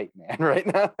for the white man right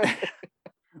now.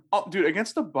 Oh, dude,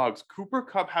 against the Bucs, Cooper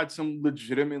Kupp had some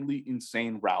legitimately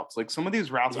insane routes. Like some of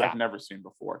these routes I've never seen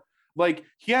before. Like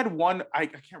he had one, I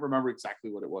can't remember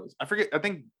exactly what it was. I forget. I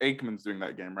think Aikman's doing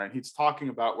that game, right? He's talking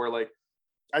about where like,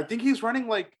 I think he's running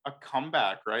like a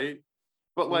comeback, right?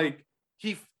 But like,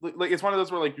 it's one of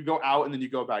those where like you go out and then you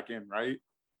go back in, right?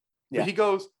 Yeah. But he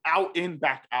goes out in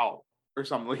back out or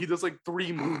something. Like he does like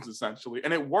 3 moves essentially,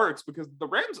 and it works because the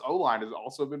Rams O-line has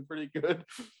also been pretty good.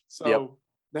 So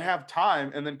they have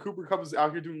time, and then Cooper Kupp is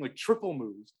out here doing like triple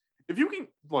moves. If you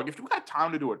got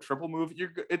time to do a triple move,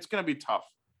 it's gonna be tough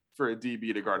for a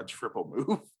DB to guard a triple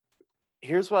move.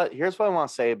 Here's what I want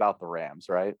to say about the Rams,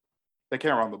 right? They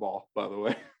can't run the ball, by the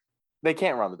way. They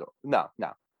can't run the door. No.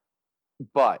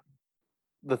 But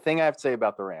the thing I have to say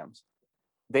about the Rams,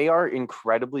 they are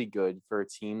incredibly good for a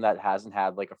team that hasn't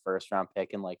had like a first round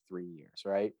pick in like 3 years,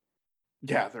 right?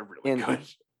 Yeah, they're really good.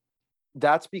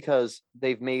 That's because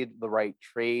they've made the right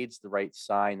trades, the right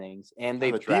signings, and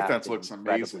they've drafted defense looks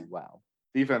amazing. Well.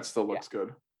 Defense still looks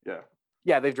good. Yeah.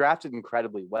 Yeah, they've drafted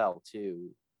incredibly well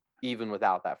too, even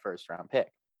without that first round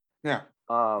pick. Yeah.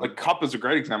 Like Kupp is a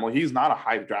great example. He's not a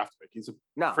high draft pick. He's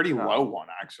a pretty low one,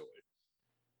 actually.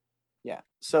 Yeah.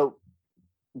 So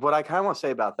what I kind of want to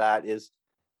say about that is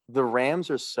the Rams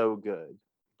are so good,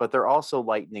 but they're also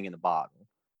lightning in a bottle.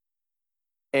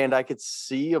 And I could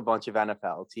see a bunch of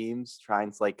NFL teams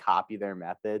trying to like copy their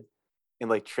method and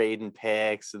like trading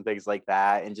picks and things like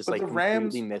that, and just like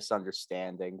completely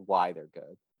misunderstanding why they're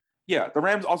good. Yeah, the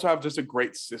Rams also have just a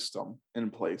great system in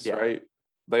place, right?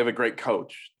 They have a great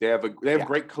coach. They have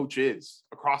great coaches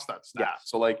across that staff. Yeah.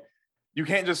 So like you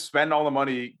can't just spend all the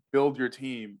money, build your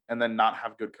team, and then not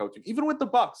have good coaching. Even with the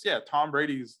Bucs, Tom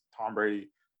Brady's Tom Brady.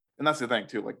 And that's the thing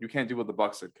too. Like you can't do what the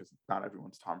Bucks did because not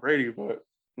everyone's Tom Brady, but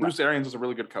Bruce Arians is a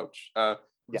really good coach. Who's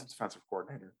the defensive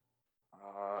coordinator?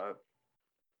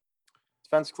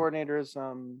 Defense coordinator is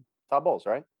Todd Bowles,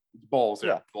 right? Bowles,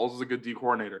 yeah. Bowles is a good D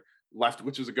coordinator. Left,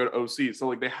 which is a good OC. So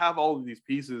like they have all of these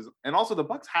pieces, and also the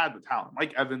Bucks had the talent.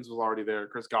 Mike Evans was already there.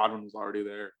 Chris Godwin was already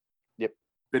there. Yep.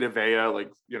 Vitavea,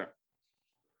 like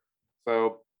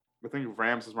So I think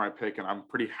Rams is my pick, and I'm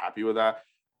pretty happy with that.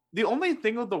 The only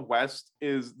thing with the West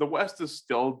is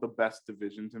still the best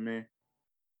division to me.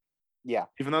 Yeah.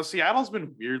 Even though Seattle's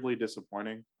been weirdly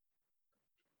disappointing.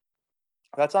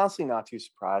 That's honestly not too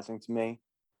surprising to me.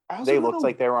 They looked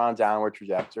like they were on a downward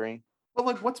trajectory. But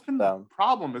like, what's been the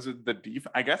problem? Is it the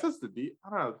defense? I guess it's the I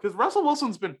don't know, because Russell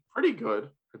Wilson's been pretty good,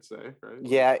 I'd say, right?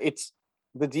 Yeah, it's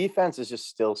the defense is just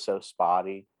still so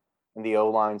spotty, and the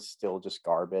O-line's still just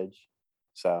garbage.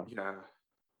 So yeah,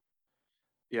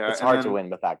 it's hard to win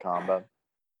with that combo.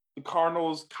 The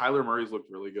Cardinals, Kyler Murray's looked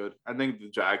really good. I think the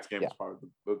Jags game is probably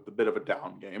the bit of a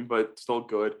down game, but still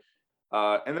good.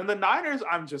 And then the Niners,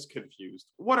 I'm just confused.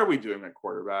 What are we doing at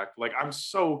quarterback? Like, I'm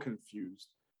so confused.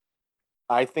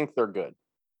 I think they're good.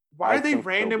 Why are they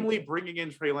randomly bringing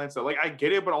in Trey Lance? Like, I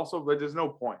get it, but also there's no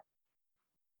point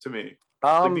to me.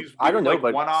 Like these weird, I don't know,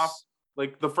 but one-off.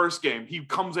 Like the first game, he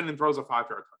comes in and throws a 5-yard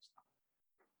touchdown.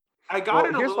 I got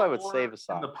it. Here's what I would say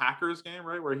in the Packers game,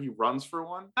 right, where he runs for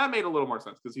one. That made a little more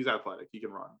sense because he's athletic, he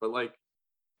can run. But like,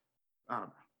 I don't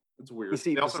know, it's weird. You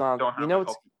see,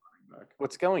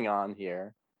 what's going on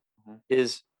here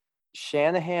is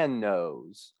Shanahan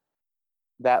knows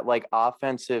that like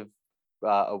offensive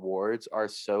awards are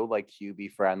so like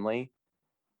QB friendly,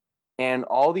 and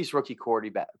all these rookie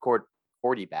quarterbacks,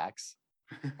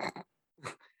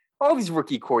 all these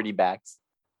rookie quarterbacks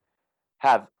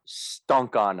have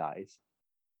stunk on ice,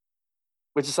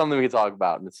 which is something we can talk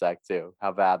about in a sec too.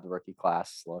 How bad the rookie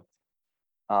class looked.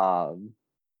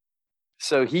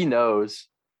 So he knows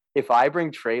if I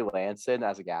bring Trey Lance in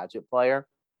as a gadget player,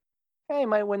 hey,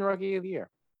 might win Rookie of the Year.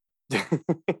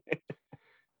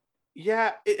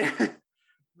 Yeah,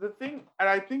 the thing, and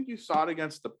I think you saw it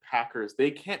against the Packers,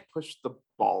 they can't push the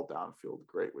ball downfield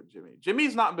great with Jimmy.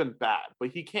 Jimmy's not been bad, but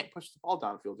he can't push the ball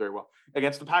downfield very well.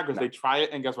 Against the Packers, they try it,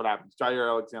 and guess what happens? Jair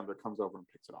Alexander comes over and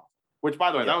picks it off. Which,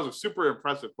 by the way, that was a super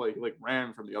impressive play. He like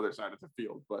ran from the other side of the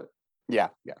field, but yeah.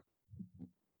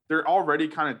 They're already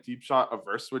kind of deep shot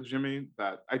averse with Jimmy.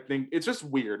 That I think it's just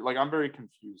weird. Like I'm very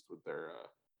confused with their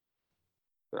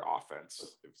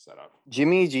offense they've set up.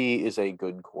 Jimmy G is a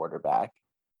good quarterback.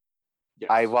 Yes.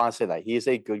 I want to say that he is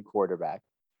a good quarterback,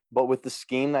 but with the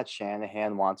scheme that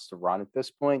Shanahan wants to run at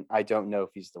this point, I don't know if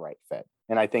he's the right fit,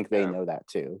 and I think they know that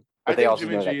too. But they also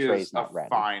know that Trey's not ready.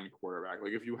 Fine quarterback.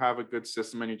 Like if you have a good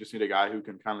system and you just need a guy who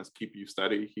can kind of keep you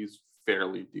steady, he's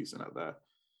fairly decent at that.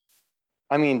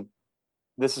 I mean,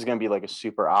 this is going to be like a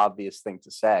super obvious thing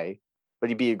to say, but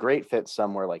he'd be a great fit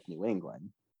somewhere like New England.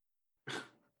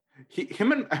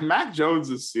 Him and Mac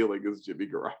Jones' ceiling is Jimmy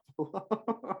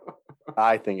Garoppolo.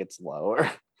 I think it's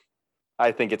lower.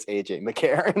 I think it's AJ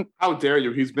McCarron. How dare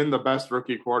you? He's been the best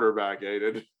rookie quarterback,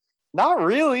 Aiden. Not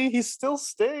really. He still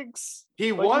stinks.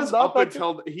 He was up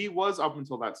until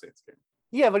that Saints game.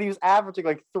 Yeah, but he was averaging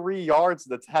like 3 yards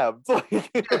an attempt.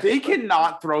 They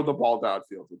cannot throw the ball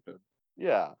downfield with him.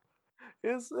 Yeah,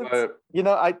 it's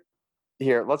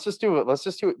let's just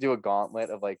do a gauntlet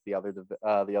of like the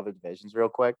other divisions real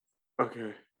quick.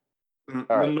 Okay.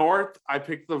 The North, I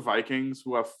picked the Vikings,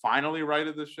 who have finally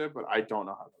righted the ship, but I don't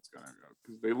know how that's gonna go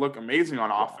because they look amazing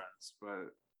on offense,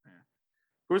 but.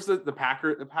 Who's the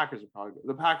Packers? The Packers are probably good.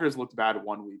 The Packers looked bad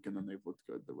 1 week and then they've looked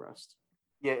good the rest.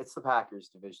 Yeah, it's the Packers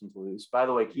division to lose. By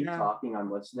the way, keep talking. I'm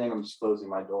listening. I'm just closing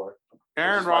my door.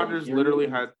 Aaron Rodgers literally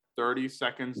had 30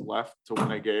 seconds left to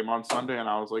win a game on Sunday, and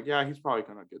I was like, yeah, he's probably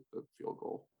gonna get the field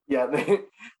goal. Yeah,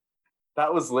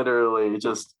 that was literally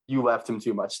just you left him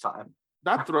too much time.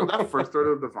 That first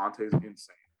throw to Devontae is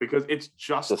insane because it's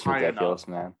just high ridiculous,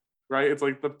 enough, man. Right? It's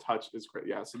like the touch is great.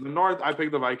 Yeah. So the North, I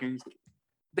picked the Vikings.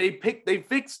 They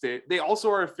fixed it. They also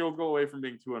are a field goal away from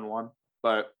being 2-1,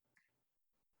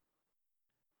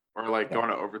 going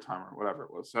to overtime or whatever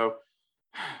it was. So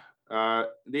the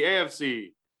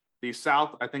AFC, the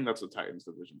South, I think that's the Titans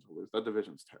division to lose. That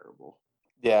division's terrible.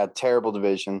 Yeah, terrible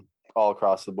division all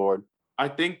across the board. I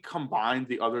think combined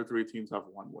the other three teams have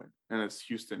one win, and it's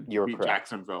Houston beat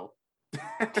Jacksonville.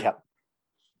 Yep.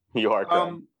 You are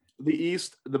correct. The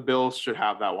East, the Bills should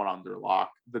have that one under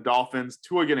lock. The Dolphins,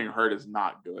 Tua getting hurt is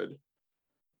not good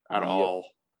at all.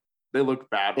 They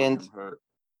look bad when him hurt.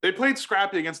 They played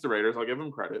scrappy against the Raiders. I'll give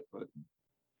them credit, but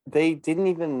the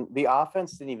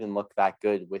offense didn't even look that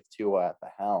good with Tua at the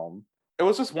helm. It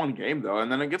was just one game though,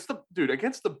 and then against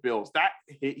the Bills, that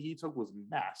hit he took was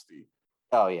nasty.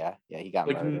 Oh yeah, he got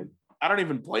Like murdered. I don't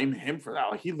even blame him for that.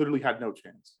 Like he literally had no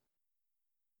chance.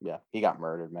 Yeah, he got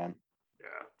murdered, man.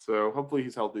 Yeah. So hopefully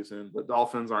he's healthy soon. The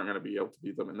Dolphins aren't going to be able to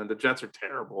beat them, and then the Jets are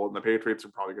terrible, and the Patriots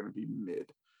are probably going to be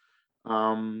mid.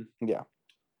 Yeah.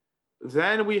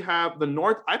 Then we have the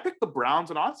North. I picked the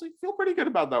Browns, and honestly feel pretty good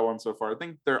about that one so far. I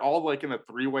think they're all like in a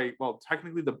three-way. Well,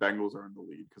 technically the Bengals are in the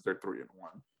lead because they're 3-1,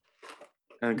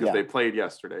 and because they played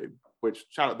yesterday. Which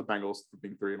shout out the Bengals for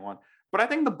being 3-1. But I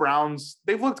think the Browns,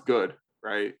 they've looked good,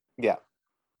 right? Yeah.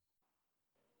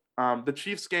 The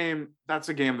Chiefs game, that's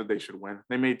a game that they should win.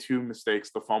 They made 2 mistakes: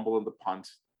 the fumble and the punt.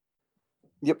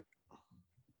 Yep.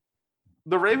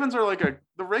 The Ravens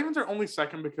are only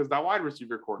second because that wide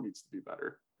receiver core needs to be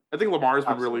better. I think Lamar's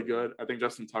been really good. I think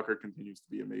Justin Tucker continues to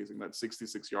be amazing. That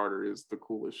 66-yarder is the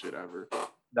coolest shit ever.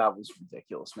 That was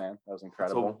ridiculous, man. That was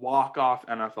incredible. It's a walk-off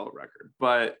NFL record.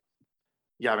 But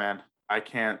yeah, man, I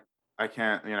can't,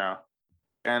 and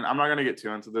I'm not going to get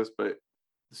too into this, but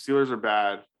the Steelers are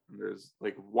bad. And there's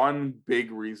like one big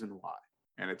reason why,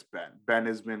 and it's Ben. Ben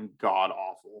has been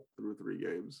god-awful through 3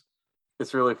 games.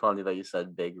 It's really funny that you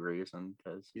said big reason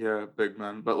because big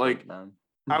man. But like,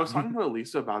 I was talking to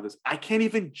Elisa about this. I can't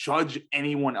even judge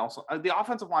anyone else. The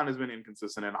offensive line has been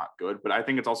inconsistent and not good, but I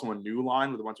think it's also a new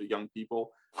line with a bunch of young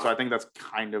people. So I think that's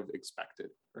kind of expected,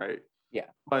 right? Yeah.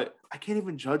 But I can't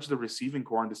even judge the receiving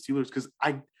core on the Steelers because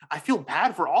I feel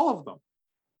bad for all of them.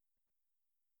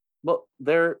 Well,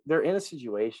 they're in a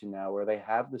situation now where they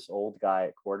have this old guy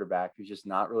at quarterback who's just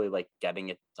not really like getting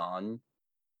it done.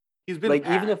 He's been like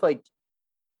bad. Even if like,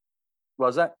 what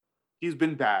was that? He's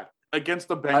been bad. Against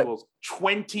the Bengals,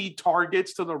 20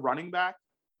 targets to the running back?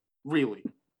 Really?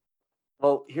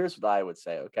 Well, here's what I would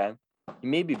say, okay? He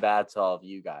may be bad to all of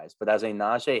you guys, but as a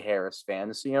Najee Harris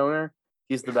fantasy owner,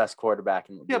 he's the best quarterback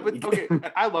in the league. But okay,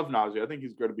 I love Najee. I think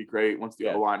he's going to be great once the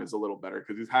O-line is a little better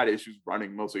because he's had issues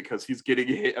running mostly because he's getting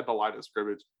hit at the line of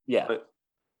scrimmage. Yeah. But,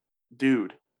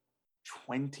 dude,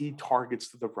 20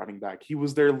 targets to the running back. He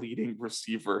was their leading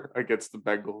receiver against the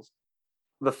Bengals.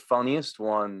 The funniest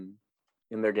one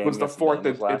in their game was the 4th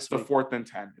and it's the 4th and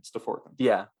 10. It's the 4th and 10.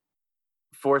 Yeah.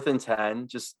 4th and 10,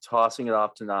 just tossing it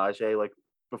off to Najee like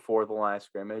before the line of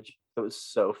scrimmage. It was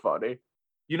so funny.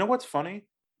 You know what's funny?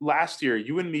 Last year,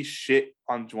 you and me shit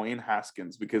on Dwayne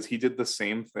Haskins because he did the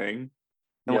same thing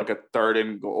in like a 3rd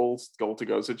and goal to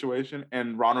go situation,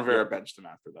 and Ron Rivera benched him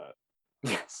after that.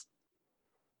 Yes.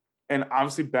 And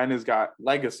obviously Ben has got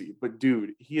legacy, but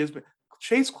dude, he has been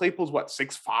Chase Claypool's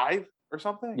 6'5" or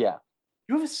something? Yeah.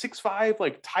 You have a 6'5"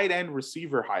 like tight end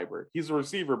receiver hybrid. He's a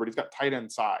receiver, but he's got tight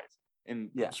end size and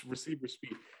receiver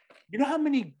speed. You know how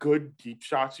many good deep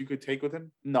shots you could take with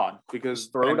him? None, because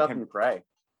just throw it up and pray.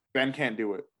 Ben can't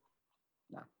do it.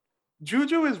 No.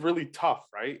 Juju is really tough,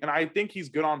 right? And I think he's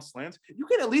good on slants. You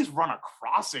can at least run a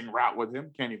crossing route with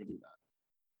him. Can't even do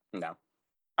that. No.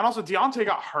 And also, Deontay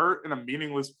got hurt in a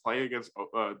meaningless play against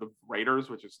the Raiders,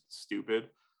 which is stupid.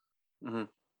 Mm-hmm.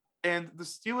 And the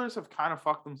Steelers have kind of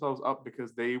fucked themselves up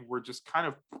because they were just kind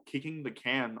of kicking the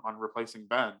can on replacing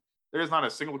Ben. There is not a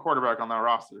single quarterback on that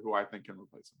roster who I think can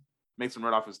replace him. Mason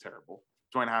Rudolph is terrible.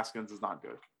 Dwayne Haskins is not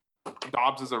good.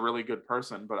 Dobbs is a really good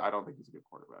person, but I don't think he's a good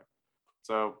quarterback.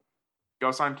 So, go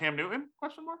sign Cam Newton? ?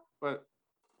 But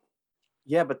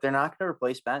yeah, but they're not going to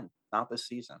replace Ben. Not this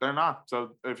season. They're not.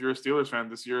 So, if you're a Steelers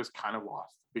fan, this year is kind of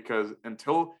lost because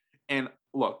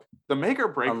look, the make or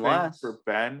break thing for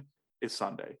Ben is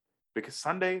Sunday. Because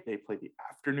Sunday, they play the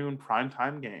afternoon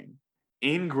primetime game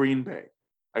in Green Bay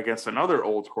against another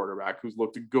old quarterback who's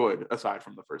looked good aside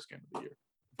from the first game of the year.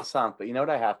 But you know what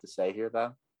I have to say here,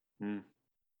 though?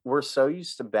 We're so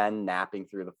used to Ben napping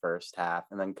through the first half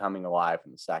and then coming alive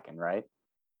in the second, right?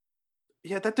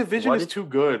 Yeah, that division is too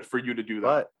good for you to do that.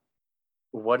 But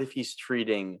what if he's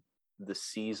treating the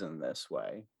season this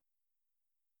way?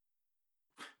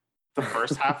 The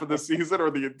first half of the season or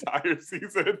the entire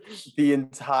season? The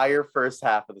entire first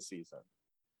half of the season.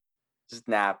 Just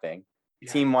napping.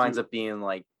 Yeah, team winds up being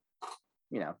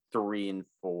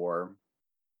 3-4.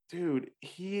 Dude,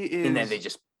 he is. And then they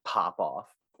just pop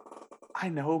off. I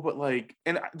know, but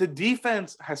and the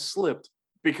defense has slipped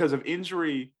because of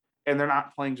injury, and they're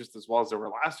not playing just as well as they were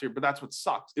last year. But that's what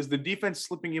sucks, is the defense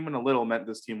slipping even a little meant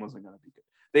this team wasn't going to be good.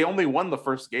 They only won the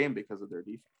first game because of their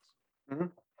defense. Mm-hmm.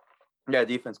 Yeah,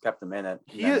 defense kept them in it.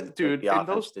 Dude, and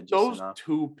those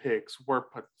 2 picks were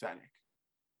pathetic.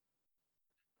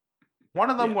 One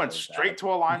of them went straight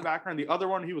to a linebacker, and the other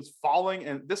one, he was falling.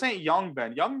 And this ain't young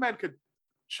Ben. Young Ben could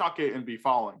chuck it and be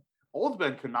falling. Old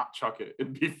Ben could not chuck it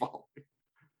and be falling.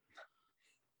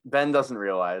 Ben doesn't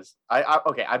realize.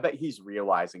 Okay. I bet he's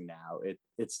realizing now.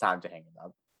 It's time to hang it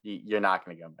up. You're not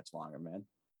going to go much longer, man.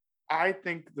 I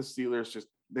think the Steelers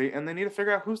they need to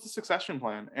figure out who's the succession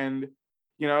plan. And,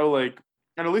 like,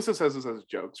 and Elisa says this as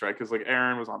jokes, right? Because like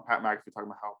Aaron was on Pat McAfee talking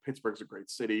about how Pittsburgh's a great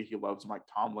city. He loves Mike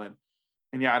Tomlin.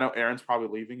 And yeah, I know Aaron's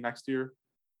probably leaving next year,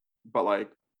 but like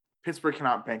Pittsburgh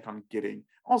cannot bank on getting.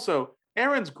 Also,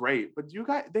 Aaron's great, but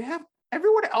they have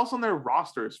everyone else on their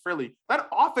roster is fairly, that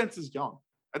offense is young.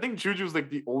 I think Juju's like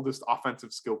the oldest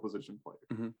offensive skill position player.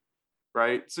 Mm-hmm.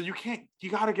 Right? So you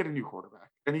got to get a new quarterback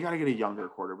and you got to get a younger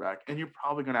quarterback and you're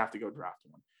probably going to have to go draft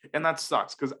one. And that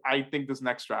sucks because I think this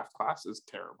next draft class is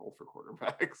terrible for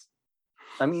quarterbacks.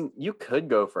 I mean, you could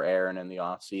go for Aaron in the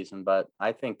offseason, but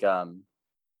I think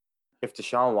if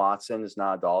Deshaun Watson is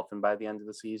not a Dolphin by the end of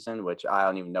the season, which I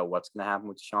don't even know what's going to happen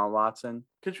with Deshaun Watson.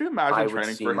 Could you imagine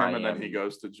training for him and then he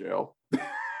goes to jail?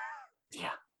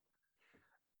 Yeah.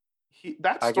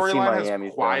 That storyline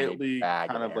has quietly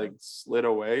kind of like slid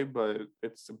away, but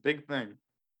it's a big thing.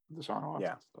 Deshaun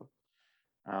Watson stuff.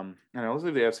 Let's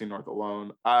leave the AFC North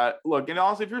alone. Look,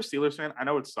 honestly, if you're a Steelers fan, I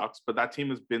know it sucks, but that team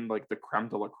has been like the creme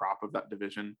de la crop of that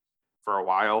division for a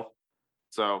while.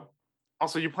 So,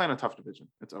 also, you play in a tough division.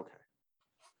 It's okay.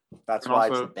 That's why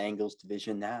it's the Bengals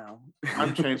division now.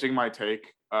 I'm changing my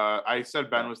take. I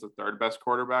said Ben was the third best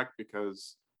quarterback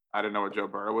because I didn't know what Joe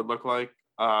Burrow would look like.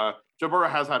 Joe Burrow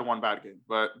has had one bad game,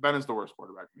 but Ben is the worst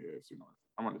quarterback in the AFC North.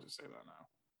 I'm going to just say that now.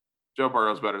 Joe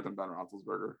Burrow's better than Ben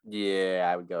Roethlisberger. Yeah,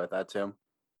 I would go with that too.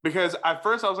 Because at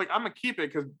first I was like, I'm going to keep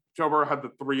it because Joe Burrow had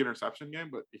the 3 interception game,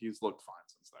 but he's looked fine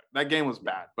since that. That game was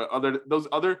bad, but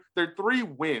their 3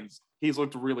 wins, he's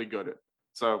looked really good at.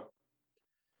 So,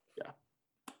 yeah.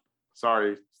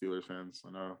 Sorry, Steelers fans.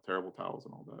 I know, terrible towels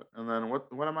and all that. And then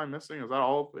what am I missing? Is that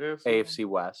all AFC? AFC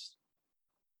West.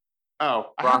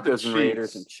 Oh, Broncos and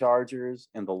Raiders and Chargers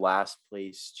and the last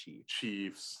place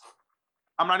Chiefs.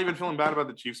 I'm not even feeling bad about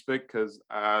the Chiefs pick because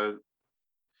I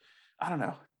don't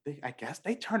know. I guess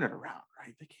they turn it around,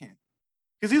 right? They can't.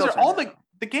 Because these are all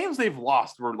the games they've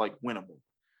lost were like winnable.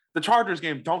 The Chargers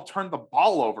game, don't turn the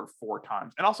ball over 4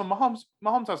 times. And also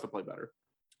Mahomes has to play better.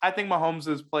 I think Mahomes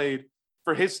has played,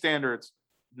 for his standards,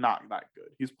 not that good.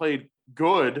 He's played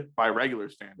good by regular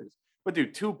standards. But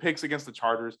dude, 2 picks against the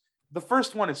Chargers. The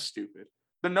first one is stupid.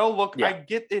 The no look, I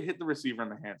get it hit the receiver in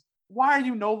the hands. Why are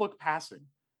you no look passing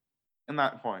in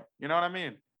that point? You know what I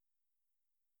mean?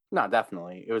 No,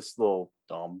 definitely. It was a little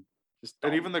dumb.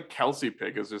 And even the Kelsey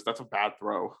pick is that's a bad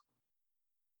throw.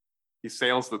 He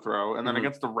sails the throw. And then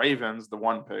against the Ravens, the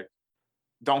 1 pick,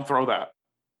 don't throw that.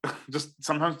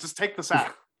 Sometimes just take the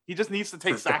sack. He just needs to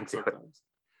take sacks sometimes.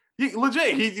 He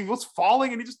was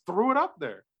falling and he just threw it up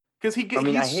there. Because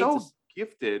he's so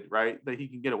gifted, right, that he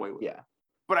can get away with it.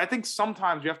 But I think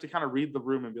sometimes you have to kind of read the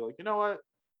room and be like, you know what?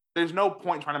 There's no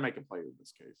point trying to make a play in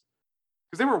this case.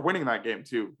 Because they were winning that game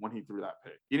too when he threw that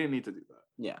pick. He didn't need to do that.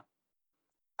 Yeah.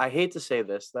 I hate to say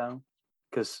this though,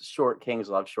 because short kings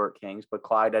love short kings, but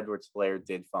Clyde Edwards-Helaire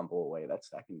did fumble away that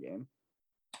second game.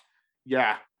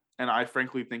 Yeah. And I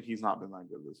frankly think he's not been that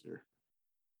good this year.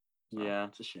 So. Yeah,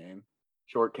 it's a shame.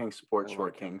 Short kings support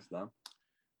short kings though.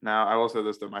 Now I will say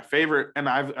this though, my favorite, and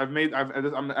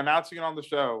I'm announcing it on the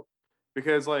show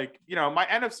because my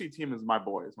NFC team is my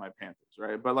boys, my Panthers,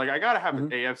 right? But like I gotta have an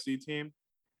AFC team,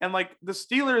 and like the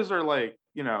Steelers are like,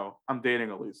 I'm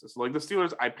dating Elisa, so like the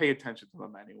Steelers, I pay attention to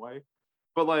them anyway.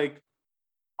 But like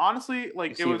honestly,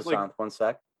 like it was like 1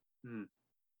 sec.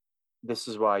 This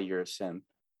is why you're a simp.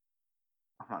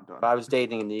 I'm not done. If I was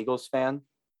dating an Eagles fan,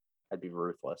 I'd be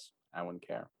ruthless. I wouldn't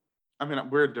care. I mean,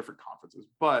 we're in different conferences,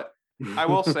 but I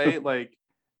will say, like,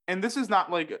 and this is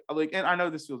not like, and I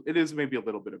know it is maybe a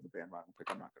little bit of a bandwagon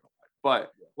pick. I'm not gonna lie,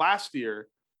 but last year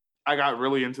I got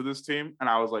really into this team, and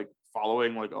I was like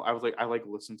following, I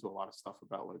listened to a lot of stuff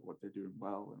about like what they're doing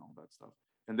well and all that stuff.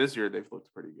 And this year they've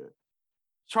looked pretty good.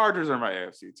 Chargers are my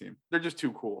AFC team. They're just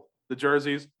too cool. The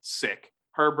jerseys, sick.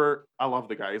 Herbert, I love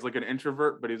the guy. He's like an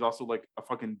introvert, but he's also like a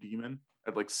fucking demon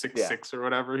at like 6'6" or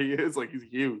whatever he is. Like he's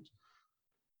huge.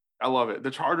 I love it. The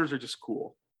Chargers are just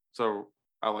cool. So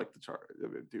I like the Chargers.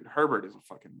 Dude, Herbert is a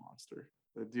fucking monster.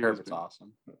 The dude Herbert's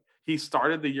awesome. He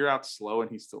started the year out slow and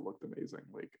he still looked amazing.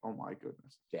 Like, oh my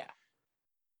goodness. Yeah.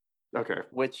 Okay.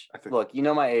 Look,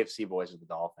 my AFC boys are the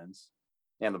Dolphins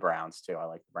and the Browns too. I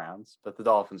like the Browns, but the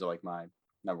Dolphins are like my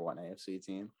number 1 AFC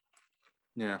team.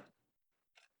 Yeah.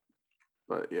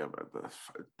 But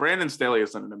Brandon Staley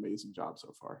has done an amazing job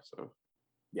so far. So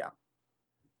yeah.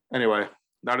 Anyway,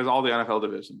 that is all the NFL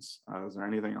divisions. Is there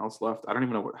anything else left? I don't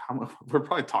even know how much we're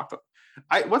probably talked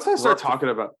about. Once I start talking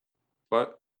about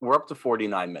what we're up to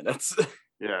 49 minutes.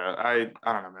 Yeah, I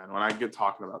don't know, man. When I get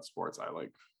talking about sports, I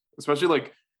like, especially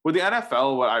like With the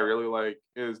NFL, what I really like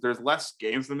is there's less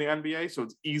games than the NBA, so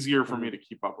it's easier for me to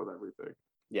keep up with everything.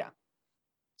 Yeah.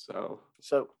 So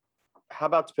how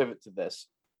about to pivot to this?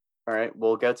 All right,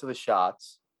 we'll get to the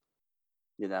shots.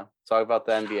 Talk about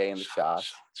the NBA and the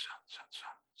shots.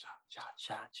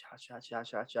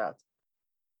 Shots.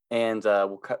 And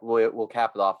we'll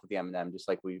cap it off with the Eminem, just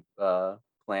like we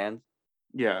planned.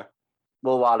 Yeah.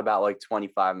 We'll allot about like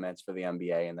 25 minutes for the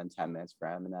NBA and then 10 minutes for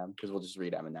Eminem, because we'll just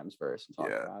read Eminem's verse and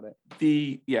talk about it.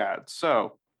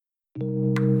 So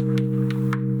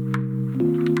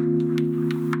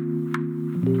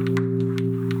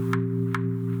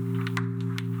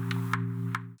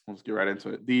let's get right into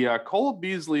it. The Cole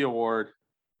Beasley Award,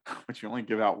 which you only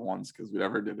give out once because we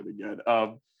never did it again,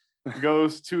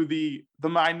 goes to the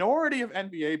minority of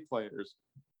NBA players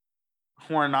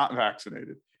who are not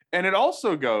vaccinated. And it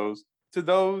also goes to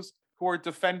those who are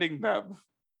defending them,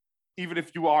 even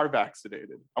if you are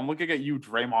vaccinated. I'm looking at you,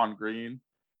 Draymond Green.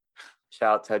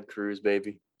 Shout out Ted Cruz,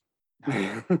 baby.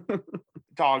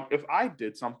 Dog, if I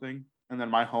did something and then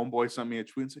my homeboy sent me a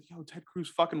tweet and said, yo, Ted Cruz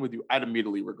fucking with you, I'd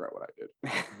immediately regret what I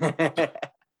did.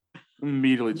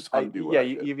 Immediately just undo what I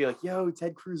did. You'd be like, yo,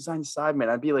 Ted Cruz is on your side, man.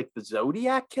 I'd be like, the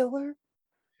Zodiac Killer?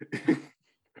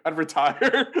 I'd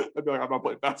retire. I'd be like, I'm not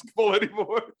playing basketball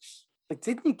anymore. Like,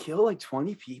 didn't you kill like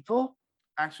 20 people?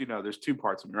 Actually, no, there's two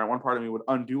parts of me, right? One part of me would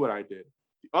undo what I did.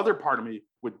 The other part of me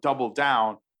would double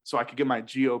down so I could get my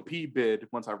GOP bid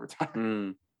once I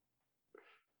retire.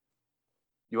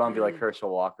 You want to be like Herschel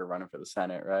Walker running for the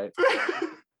Senate, right?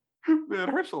 Man,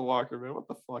 Herschel Walker, man, what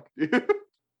the fuck, dude?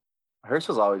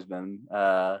 Herschel's always been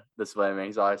this way, man.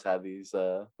 He's always had these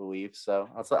beliefs. So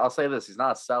I'll say this: he's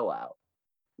not a sellout.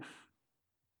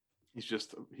 He's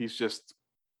just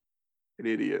an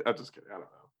idiot. I'm just kidding. I don't know.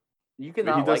 You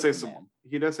cannot. He does say some. Man.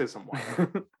 He does say some.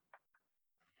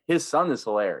 His son is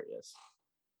hilarious.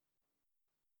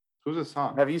 Who's his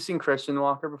son? Have you seen Christian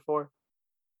Walker before?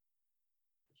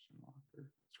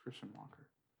 It's Christian Walker.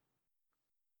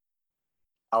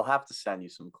 I'll have to send you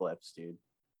some clips, dude,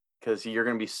 because you're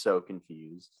gonna be so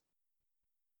confused.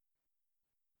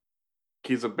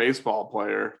 He's a baseball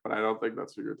player, but I don't think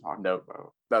that's who you're talking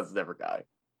about. That's a different guy.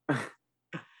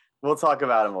 We'll talk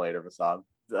about him later, Vasad.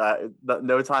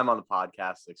 No time on the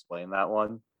podcast to explain that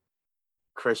one.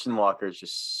 Christian Walker is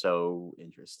just so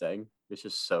interesting. It's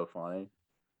just so funny.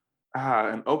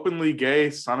 An openly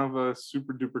gay son of a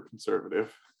super duper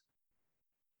conservative.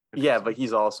 Yeah, but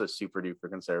he's also super duper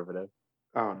conservative.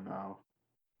 Oh no.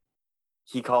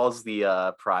 He calls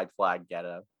the pride flag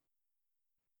ghetto.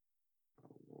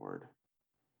 Oh Lord.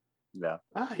 Yeah.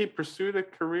 He pursued a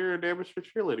career in amateur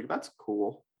cheerleading. That's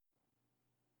cool.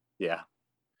 Yeah.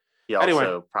 He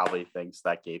also probably thinks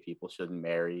that gay people shouldn't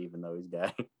marry even though he's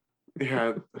gay.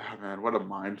 Yeah, oh, man, what a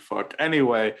mind fuck.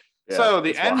 Anyway, so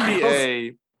the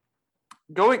NBA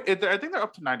I think they're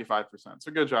up to 95%.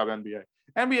 So good job, NBA.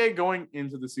 NBA going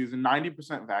into the season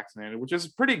 90% vaccinated, which is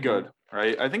pretty good,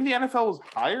 right? I think the NFL was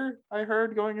higher, I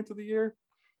heard, going into the year.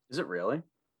 Is it really?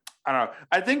 I don't know.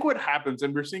 I think what happens,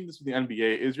 and we're seeing this with the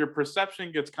NBA, is your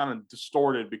perception gets kind of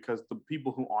distorted because the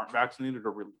people who aren't vaccinated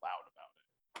are really loud about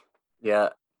it. Yeah.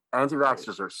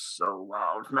 Anti-vaxxers are so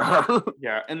loud.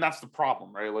 Yeah, and that's the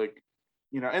problem, right? Like,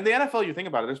 in the NFL, you think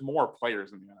about it, there's more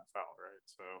players in the NFL, right?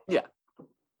 So yeah.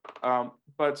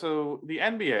 But so the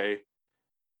NBA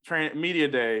media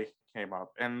day came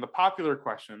up, and the popular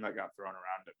question that got thrown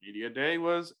around at media day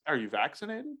was, "Are you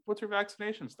vaccinated? What's your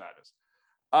vaccination status?"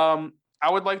 I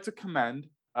would like to commend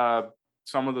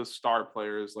some of the star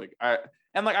players, I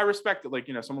respect it. Like,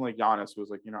 someone like Giannis was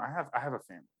like, I have a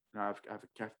family. I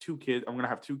have 2 kids. I'm gonna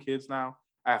have 2 kids now.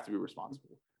 I have to be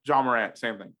responsible. John Morant,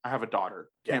 same thing. I have a daughter.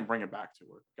 Can't bring it back to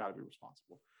her. Got to be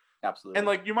responsible. Absolutely. And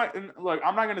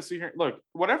I'm not gonna sit here. Look,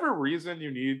 whatever reason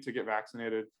you need to get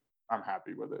vaccinated, I'm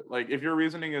happy with it. Like, if your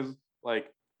reasoning is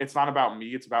like, it's not about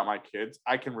me, it's about my kids,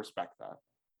 I can respect that,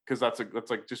 because that's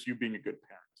like just you being a good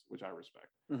parent, which I respect.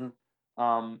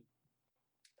 Mm-hmm.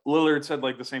 Lillard said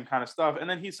like the same kind of stuff, and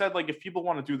then he said like, if people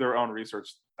want to do their own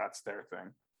research, that's their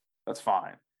thing. That's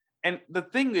fine. And the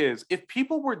thing is, if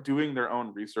people were doing their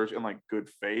own research in like good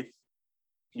faith,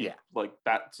 like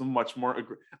that's much more.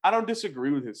 I don't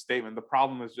disagree with his statement. The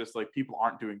problem is just like people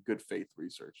aren't doing good faith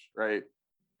research, right?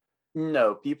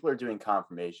 No, people are doing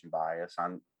confirmation bias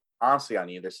honestly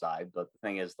on either side. But the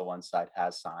thing is, the one side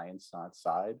has science on its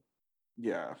side.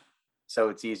 Yeah. So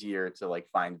it's easier to like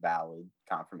find valid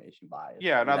confirmation bias.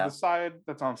 Yeah, now the side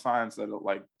that's on science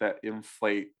that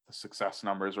inflate the success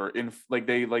numbers, or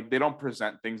they don't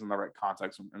present things in the right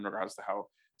context in regards to how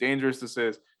dangerous this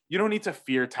is. You don't need to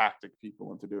fear tactic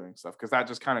people into doing stuff, because that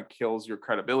just kind of kills your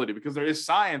credibility, because there is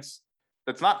science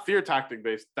that's not fear tactic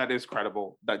based, that is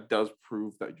credible, that does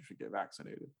prove that you should get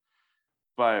vaccinated.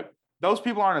 But those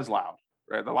people aren't as loud,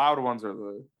 right? The loud ones are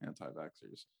the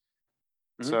anti-vaxxers.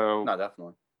 Mhm. So No,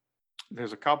 definitely.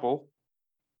 there's a couple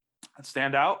that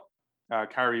stand out.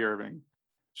 Kyrie Irving,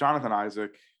 Jonathan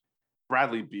Isaac,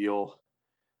 Bradley Beal,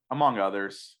 among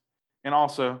others. And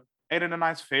also, Aiden and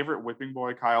I's favorite whipping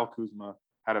boy, Kyle Kuzma,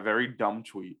 had a very dumb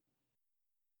tweet.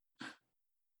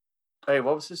 Hey,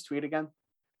 what was his tweet again?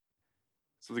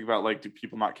 Something about, like, do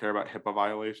people not care about HIPAA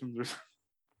violations or something?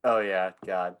 Oh, yeah.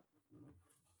 God.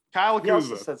 Kyle He also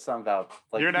Kuzma. said something about,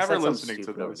 like, You're he never said something listening to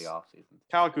stupid over this. the offseason.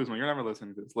 Kyle Kuzma, you're never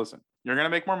listening to this. Listen, you're going to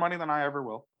make more money than I ever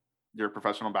will. You're a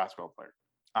professional basketball player.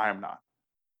 I am not.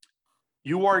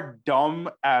 You are dumb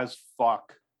as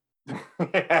fuck.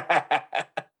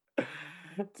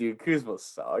 Dude, Kuzma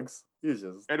sucks. He's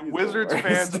And Wizards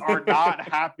fans are not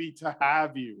happy to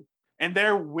have you. And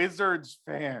they're Wizards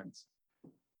fans.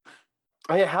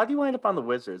 Oh, yeah. How do you wind up on the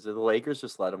Wizards? Did the Lakers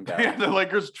just let him go? Yeah, the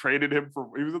Lakers traded him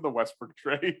he was in the Westbrook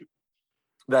trade.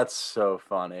 That's so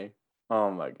funny. Oh,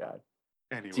 my God.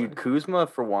 Anyway. Dude, Kuzma,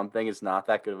 for one thing, is not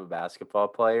that good of a basketball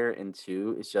player. And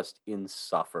two, is just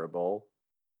insufferable.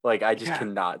 Like, I just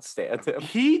cannot stand him.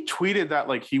 He tweeted that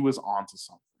like he was onto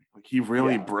something. Like he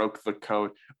really broke the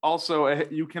code. Also,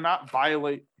 you cannot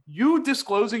violate. You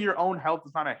disclosing your own health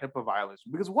is not a HIPAA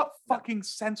violation because what fucking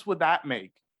sense would that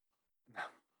make?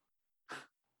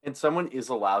 And someone is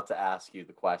allowed to ask you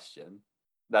the question.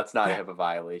 That's not a HIPAA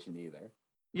violation either.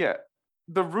 Yeah.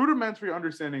 The rudimentary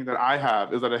understanding that I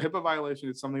have is that a HIPAA violation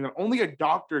is something that only a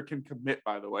doctor can commit,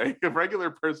 by the way. A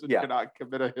regular person cannot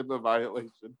commit a HIPAA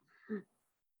violation.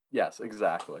 Yes,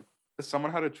 exactly.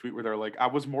 Someone had a tweet where they're like, I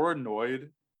was more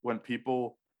annoyed when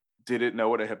people didn't know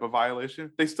what a HIPAA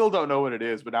violation. They still don't know what it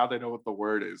is, but now they know what the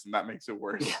word is, and that makes it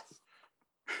worse. Yes.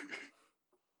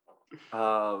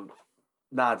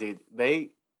 Nah, dude.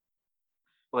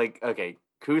 Okay,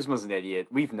 Kuzma's an idiot.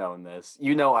 We've known this.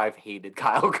 You know I've hated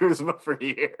Kyle Kuzma for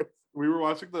years. We were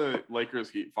watching the Lakers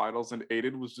Heat finals, and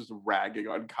Aiden was just ragging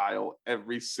on Kyle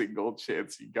every single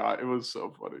chance he got. It was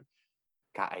so funny.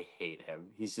 God, I hate him.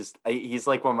 He's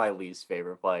like one of my least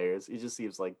favorite players. He just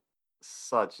seems like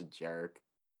such a jerk.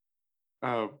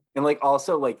 And like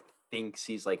also like thinks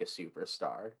he's like a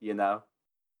superstar, you know?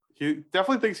 He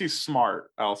definitely thinks he's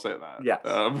smart. I'll say that. Yes.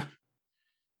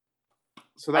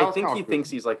 So that I think he thinks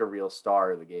he's like a real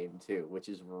star of the game too, which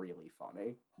is really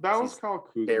funny. That was Kyle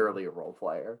Kuzma. Barely a role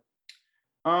player.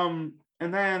 And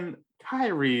then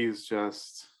Kyrie's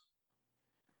just,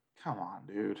 come on,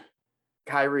 dude.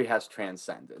 Kyrie has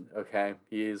transcended, okay?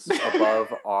 He's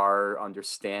above our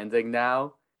understanding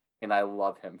now, and I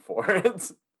love him for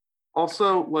it.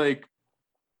 Also, like,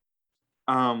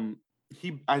 I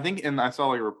think, and I saw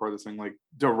like a report that's saying like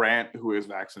Durant, who is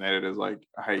vaccinated, is like,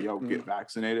 hey, yo, get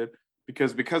vaccinated.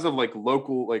 Because of like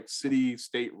local, like city,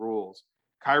 state rules,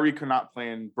 Kyrie could not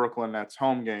play in Brooklyn Nets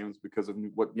home games because of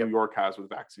what New York has with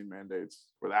vaccine mandates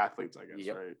for the athletes, I guess,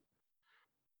 right?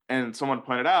 And someone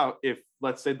pointed out, if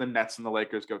let's say the Nets and the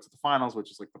Lakers go to the finals,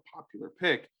 which is like the popular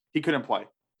pick, he couldn't play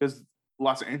because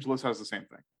Los Angeles has the same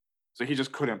thing. So he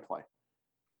just couldn't play.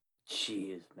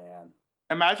 Jeez, man.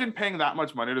 Imagine paying that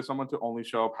much money to someone to only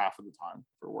show up half of the time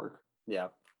for work. Yeah.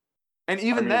 And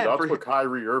even then, that's what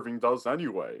Kyrie Irving does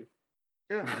anyway.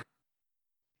 Yeah.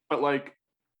 But like,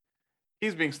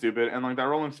 he's being stupid. And like that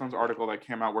Rolling Stones article that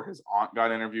came out where his aunt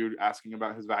got interviewed asking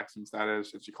about his vaccine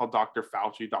status, and she called Dr.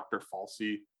 Fauci Dr.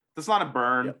 Falsey. That's not a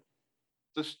burn. Yep.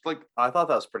 Just like, I thought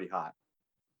that was pretty hot.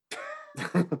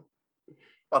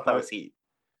 Thought that was heat.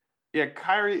 Yeah,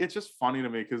 Kyrie, it's just funny to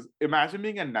me because imagine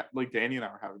being like Danny and I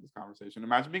were having this conversation.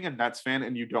 Imagine being a Nets fan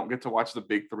and you don't get to watch the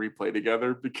big three play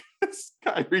together because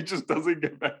Kyrie just doesn't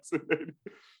get vaccinated.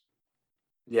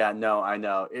 Yeah, no, I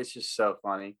know. It's just so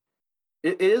funny.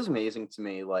 It is amazing to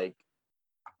me. Like,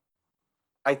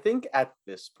 I think at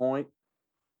this point,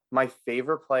 my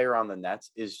favorite player on the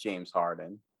Nets is James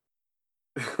Harden.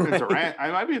 Durant.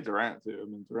 I might be a Durant too. I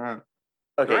mean, Durant.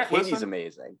 Okay, Durant, KD's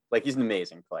amazing. Like, he's an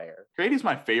amazing player. KD's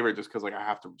my favorite just because, like, I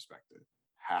have to respect it.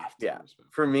 Respect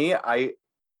For me,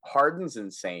 Harden's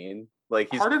insane.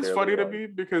 Like, Harden's funny to me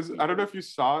because I don't know if you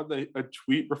saw a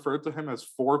tweet referred to him as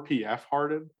 4PF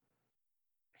Harden.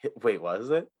 Wait,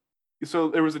 was it? So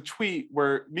there was a tweet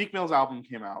where Meek Mill's album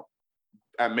came out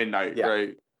at midnight,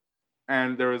 right?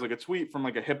 And there was like a tweet from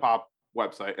like a hip hop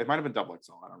website. It might have been Double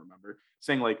XL, I don't remember,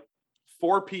 saying like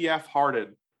 4PF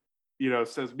Harden,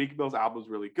 says Meek Mill's album is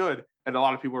really good. And a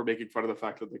lot of people are making fun of the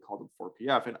fact that they called him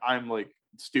 4PF. And I'm like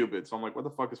stupid. So I'm like, what the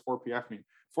fuck does 4PF mean?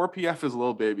 4PF is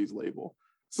Lil Baby's label.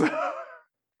 So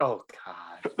oh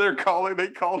God. they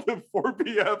called him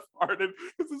 4PF Harden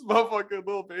because this motherfucking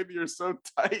Lil Baby are so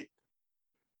tight.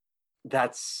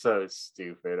 That's so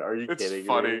stupid. Are you It's kidding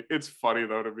funny. me? It's funny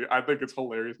though to me. I think it's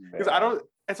hilarious because I Man, don't.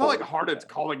 It's not like 4 Harden's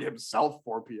p.m. calling himself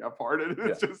 4 p.m. Harden. Yeah.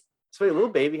 It's just. So wait, Lil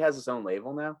Baby has his own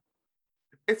label now?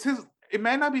 It's his. It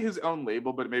might not be his own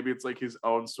label, but maybe it's like his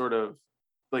own sort of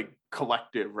like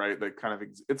collective, right? That kind of.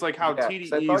 It's like how Yeah, because I TDE's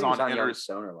thought he was on on Young Inter.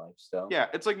 Stoner Life still. Yeah,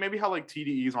 it's like maybe how like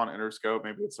TDE's on Interscope.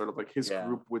 Maybe it's sort of like his Yeah.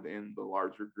 group within the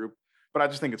larger group. But I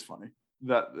just think it's funny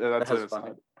that's That's it.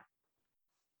 funny.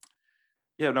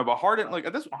 Yeah, no, but Harden,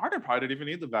 like this, Harden probably didn't even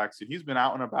need the vaccine. He's been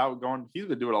out and about going. He's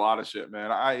been doing a lot of shit, man.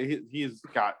 He's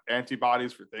got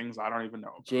antibodies for things I don't even know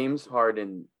about. James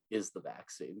Harden is the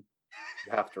vaccine.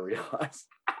 You have to realize.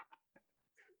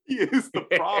 He is the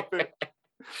prophet.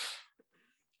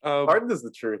 Harden is the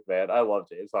truth, man. I love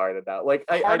James Harden now. Like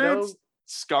I know Harden's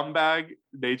scumbag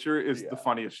nature is the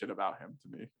funniest shit about him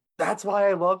to me. that's why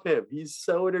I love him. He's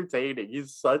so entertaining.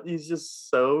 He's just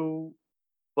so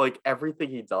like everything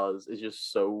he does is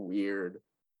just so weird.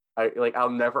 I'll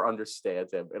never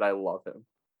understand him, and I love him.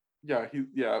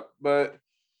 Yeah, but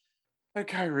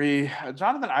Kyrie,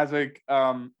 Jonathan Isaac,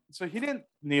 so he didn't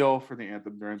kneel for the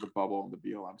anthem during the bubble and the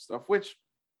BLM stuff, which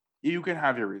you can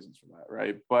have your reasons for that,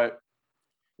 right? But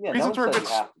yeah, reasons no were a bit you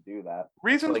have to do that.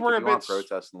 Reasons were a bit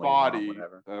protesting, spotty,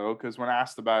 though, because when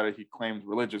asked about it, he claimed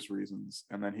religious reasons,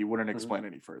 and then he wouldn't explain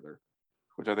any further,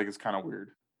 which I think is kind of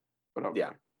weird. But okay. Yeah.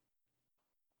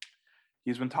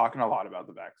 He's been talking a lot about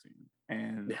the vaccine,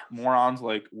 and morons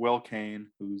like Will Kane,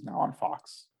 who's now on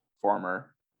Fox,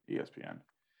 former ESPN,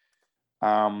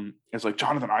 is like,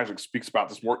 Jonathan Isaac speaks about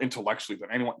this more intellectually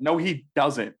than anyone. No, he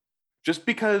doesn't. Just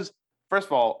because, first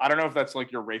of all, I don't know if that's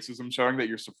like your racism showing that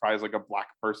you're surprised like a black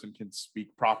person can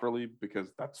speak properly,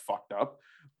 because that's fucked up.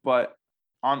 But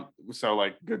so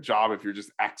like, good job if you're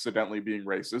just accidentally being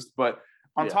racist. But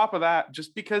on top of that,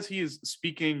 just because he's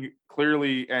speaking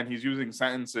clearly and he's using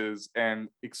sentences and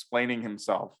explaining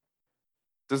himself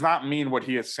does not mean what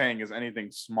he is saying is anything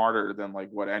smarter than like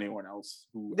what anyone else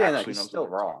who actually knows. Still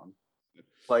wrong.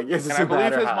 Like, and I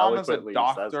believe his mom is a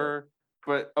doctor,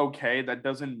 but okay, that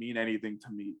doesn't mean anything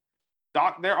to me.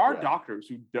 There are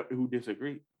doctors who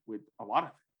disagree with a lot of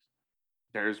things.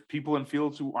 There's people in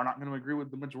fields who are not going to agree with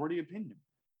the majority opinion.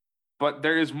 But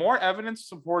there is more evidence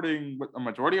supporting what a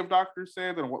majority of doctors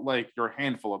say than what like your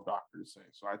handful of doctors say.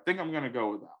 So I think I'm going to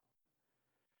go with that.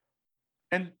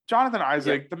 And Jonathan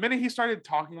Isaac, the minute he started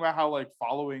talking about how like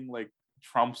following like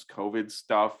Trump's COVID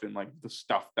stuff and like the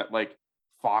stuff that like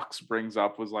Fox brings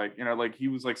up was like, you know, like he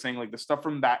was like saying like the stuff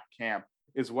from that camp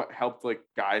is what helped like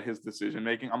guide his decision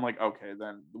making. I'm like, okay,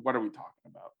 then what are we talking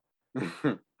about?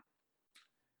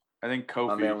 I think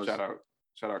Kofi, shout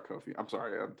out Kofi. I'm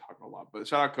sorry, I'm talking a lot, but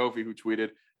shout out Kofi who tweeted,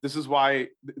 "This is why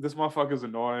this motherfucker is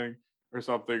annoying," or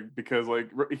something, because like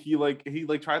he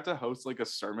tried to host like a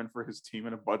sermon for his team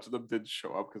and a bunch of them didn't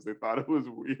show up because they thought it was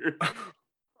weird.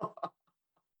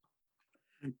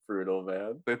 Brutal,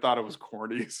 man. They thought it was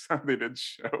corny, so they didn't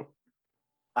show.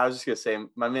 I was just gonna say,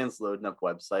 my man's loading up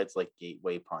websites like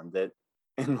Gateway Pundit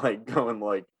and like going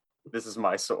like, "This is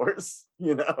my source,"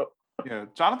 you know. Yeah,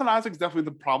 Jonathan Isaac's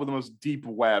definitely probably the most deep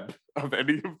web of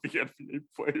any of the NBA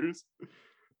players.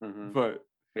 But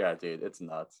yeah, dude, it's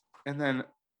nuts. And then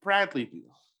Bradley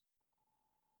Beal.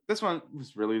 This one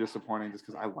was really disappointing just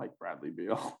because I like Bradley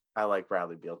Beal. I like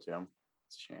Bradley Beal too.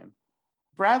 It's a shame.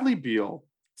 Bradley Beal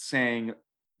saying,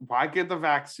 "Why get the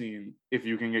vaccine if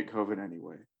you can get COVID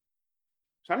anyway?"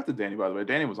 Shout out to Danny, by the way.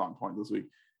 Danny was on point this week.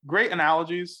 Great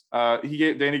analogies.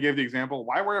 Danny gave the example,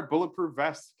 why wear a bulletproof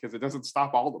vest? Because it doesn't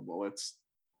stop all the bullets.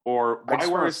 Or why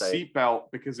wear a seatbelt?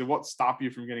 Because it won't stop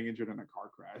you from getting injured in a car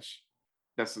crash.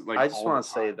 That's like I just want to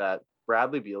say that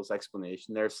Bradley Beal's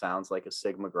explanation there sounds like a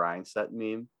Sigma Grindset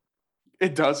meme.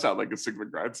 It does sound like a Sigma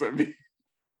Grindset meme.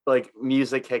 Like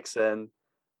music kicks in.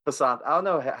 Basant, I don't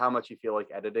know how much you feel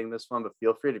like editing this one, but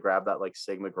feel free to grab that like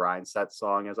Sigma Grindset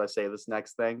song as I say this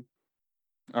next thing.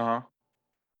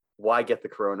 Why get the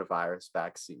coronavirus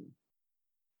vaccine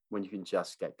when you can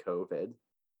just get COVID?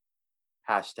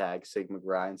 Hashtag Sigma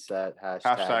Grindset.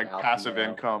 Hashtag passive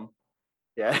income.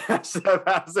 Yeah.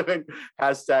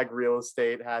 Hashtag real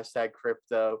estate. Hashtag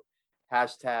crypto.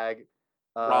 Hashtag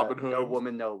Robinhood. No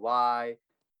woman, no lie.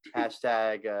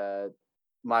 Hashtag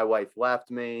my wife left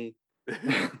me.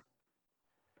 Hashtag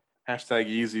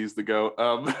Yeezy's the go.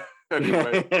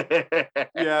 Anyway.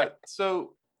 Yeah.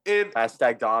 So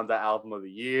hashtag Donda album of the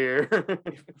year.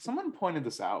 Someone pointed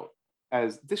this out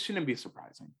as this shouldn't be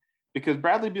surprising because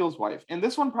Bradley Beal's wife, and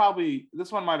this one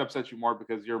might upset you more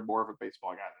because you're more of a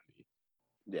baseball guy than me.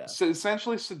 Yeah. So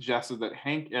essentially suggested that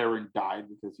Hank Aaron died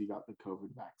because he got the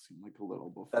COVID vaccine like a little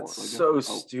before. That's like, so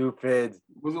stupid.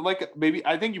 Was it like maybe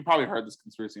I think you probably heard this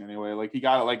conspiracy anyway. Like he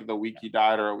got it like the week he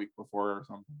died or a week before or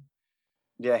something.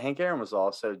 Yeah, Hank Aaron was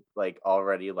also like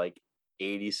already like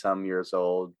 80 some years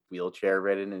old, wheelchair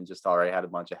ridden, and just already had a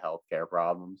bunch of healthcare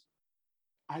problems.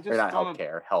 I Or just not don't.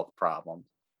 healthcare, health problems.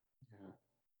 Yeah.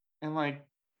 And like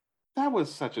that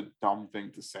was such a dumb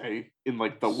thing to say in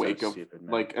like the So wake of stupid,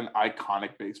 man. like an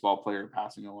iconic baseball player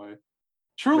passing away.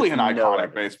 Truly With an no iconic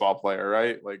evidence. baseball player,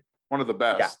 right? Like one of the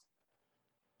Yeah. best.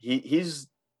 He's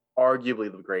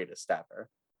arguably the greatest ever.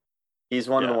 He's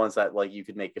one of the Yeah. ones that like you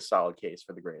could make a solid case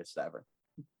for the greatest ever.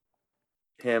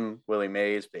 Him, Willie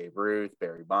Mays, Babe Ruth,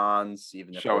 Barry Bonds,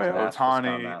 even if there's Shohei an asterisk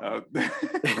on that one.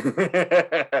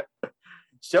 Ohtani.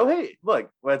 Shohei,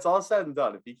 look, when it's all said and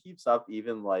done, if he keeps up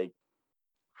even like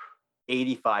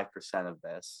 85% of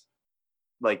this,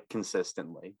 like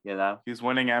consistently, you know, He's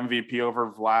winning MVP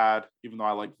over Vlad, even though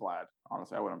I like Vlad.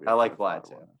 Honestly, I wouldn't be. I like upset if Vlad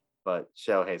too, won. but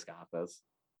Shohei's got this.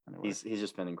 Anyway, He's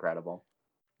just been incredible.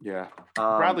 yeah.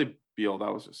 Bradley Beal,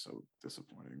 that was just so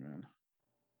disappointing, man.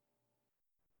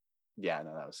 Yeah,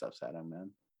 no, that was upsetting,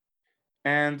 man.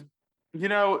 And you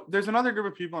know, there's another group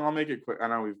of people, and I'll make it quick. I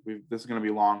know we've this is gonna be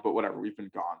long, but whatever. We've been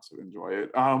gone, so enjoy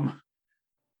it.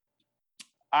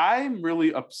 I'm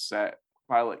really upset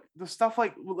by like the stuff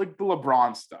like the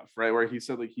LeBron stuff, right? Where he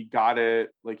said like he got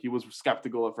it, like he was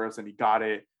skeptical at first and he got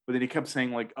it, but then he kept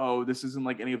saying like, oh, this isn't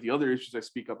like any of the other issues I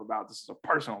speak up about. This is a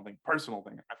personal thing, personal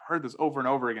thing. I've heard this over and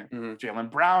over again. Mm-hmm. Jaylen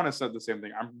Brown has said the same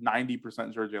thing. I'm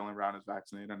 90% sure Jaylen Brown is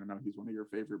vaccinated. I know he's one of your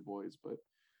favorite boys, but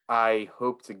I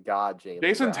hope to God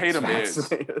Jason Brown's Tatum is,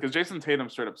 vaccinated. because Jason Tatum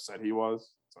straight up said he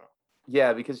was. So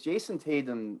Yeah, because Jason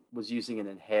Tatum was using an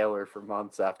inhaler for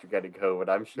months after getting COVID.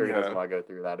 I'm sure he doesn't want to go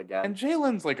through that again. And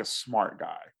Jalen's like a smart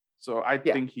guy. So I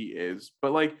think he is.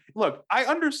 But like, look, I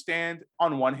understand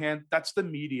on one hand, that's the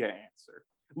media answer.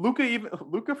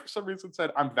 Luka for some reason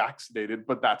said, I'm vaccinated,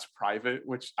 but that's private,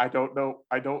 which I don't know.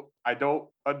 I don't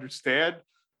understand.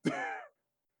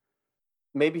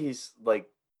 Maybe he's like,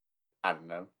 I don't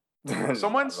know.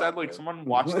 Someone said like someone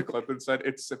watched the clip and said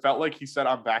it felt like he said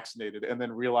I'm vaccinated and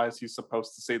then realized he's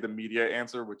supposed to say the media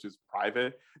answer, which is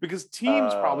private, because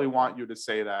teams probably want you to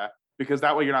say that because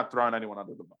that way you're not throwing anyone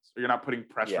under the bus or you're not putting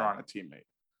pressure on a teammate.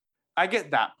 I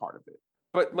get that part of it,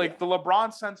 but like the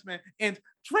LeBron sentiment and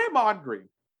Draymond Green,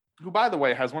 who by the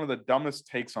way has one of the dumbest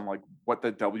takes on like what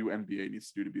the WNBA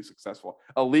needs to do to be successful.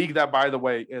 A league that, by the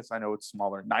way, is, I know it's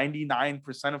smaller,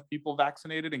 99% of people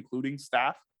vaccinated, including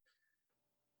staff.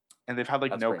 And they've had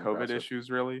like no COVID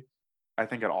issues really, I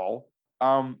think, at all.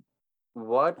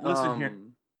 What? Listen here.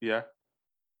 Yeah.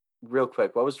 Real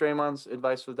quick, what was Draymond's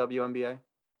advice for the WNBA?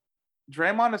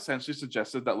 Draymond essentially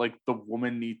suggested that like the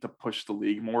women need to push the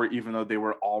league more, even though they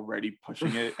were already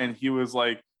pushing it. And he was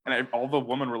like, and all the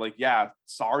women were like, yeah,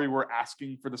 sorry, we're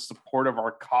asking for the support of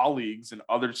our colleagues in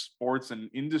other sports and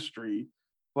industry.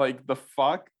 Like the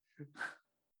fuck?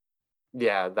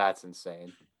 Yeah, that's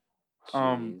insane.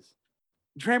 Jeez.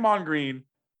 Draymond Green,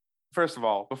 first of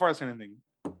all, before I say anything,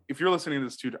 if you're listening to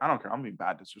this too, I don't care. I'm being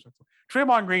bad disrespectful.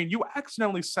 Draymond Green, you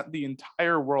accidentally sent the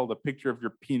entire world a picture of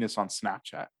your penis on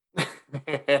Snapchat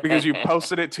because you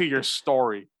posted it to your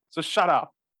story. So shut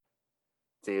up.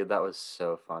 Dude, that was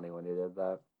so funny when you did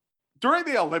that. During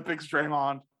the Olympics,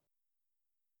 Draymond.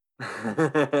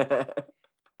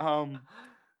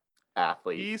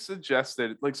 Athlete. He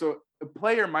suggested, like, so a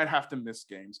player might have to miss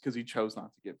games because he chose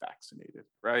not to get vaccinated,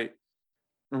 right?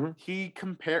 Mm-hmm. He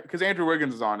compared, because Andrew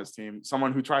Wiggins is on his team,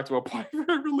 someone who tried to apply for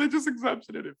a religious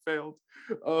exemption and it failed.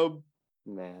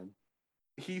 Man.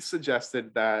 He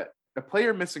suggested that a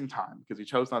player missing time because he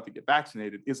chose not to get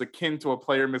vaccinated is akin to a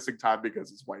player missing time because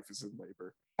his wife is in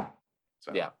labor.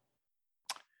 So, yeah.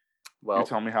 Well, you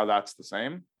tell me how that's the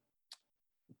same.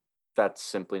 That's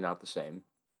simply not the same.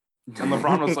 And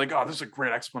LeBron was like, "Oh, this is a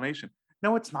great explanation."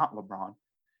 No, it's not, LeBron.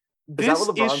 Is that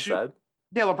what LeBron said?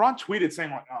 Yeah, LeBron tweeted saying,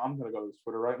 like, oh, I'm going to go to his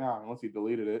Twitter right now, unless he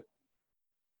deleted it.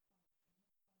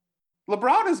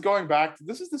 LeBron is going back to,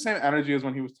 this is the same energy as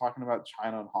when he was talking about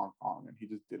China and Hong Kong, and he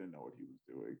just didn't know what he was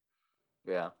doing.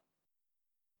 Yeah.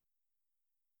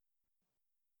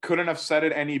 Couldn't have said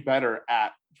it any better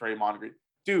at Draymond Green.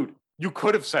 Dude, you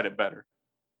could have said it better.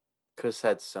 Could have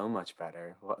said so much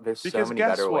better. There's so many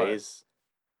better ways.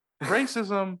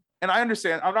 Racism, and I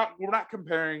understand, we're not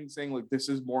comparing, saying like this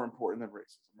is more important than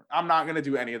racism. I'm not going to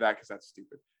do any of that because that's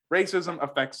stupid. Racism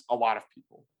affects a lot of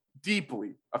people,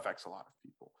 deeply affects a lot of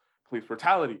people. Police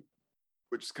brutality,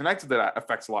 which is connected to that,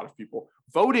 affects a lot of people.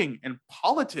 Voting and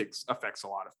politics affects a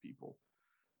lot of people.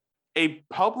 A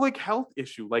public health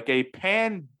issue like a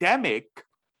pandemic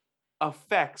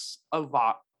affects a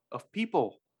lot of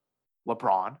people,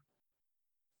 LeBron.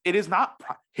 It is not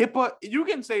HIPAA. You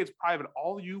can say it's private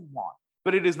all you want,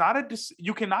 but it is not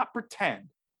you cannot pretend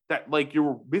that like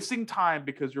you're missing time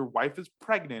because your wife is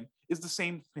pregnant is the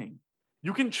same thing.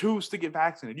 You can choose to get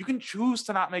vaccinated. You can choose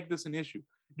to not make this an issue.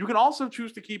 You can also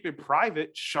choose to keep it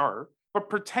private, sure, but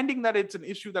pretending that it's an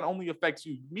issue that only affects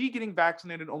you. Me getting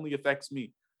vaccinated only affects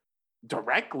me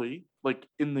directly, like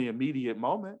in the immediate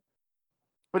moment,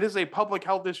 but it's a public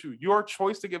health issue. Your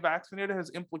choice to get vaccinated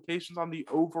has implications on the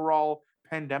overall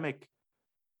pandemic.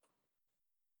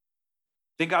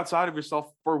 Think outside of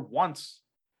yourself for once.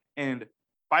 And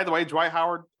by the way, Dwight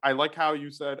Howard, I like how you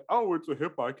said, oh, it's a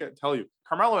HIPAA. I can't tell you.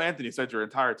 Carmelo Anthony said your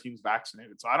entire team's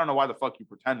vaccinated. So I don't know why the fuck you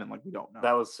pretending like we don't know.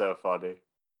 That was so funny.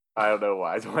 I don't know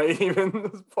why Dwight even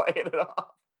was playing it off.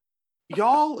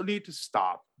 Y'all need to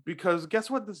stop, because guess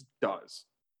what this does?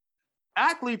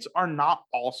 Athletes are not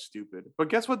all stupid, but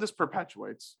guess what this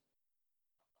perpetuates?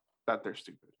 That they're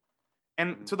stupid.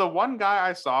 And to the one guy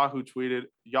I saw who tweeted,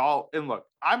 y'all, and look,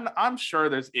 I'm sure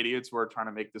there's idiots who are trying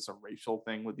to make this a racial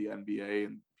thing with the NBA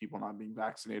and people not being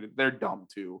vaccinated. They're dumb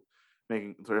too,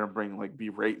 they're gonna bring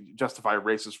justify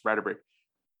racist rhetoric.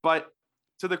 But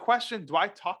to the question, do I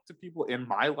talk to people in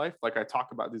my life like I talk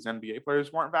about these NBA players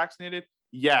who aren't vaccinated?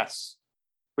 Yes,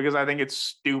 because I think it's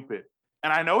stupid.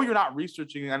 And I know you're not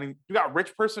researching. I mean, you got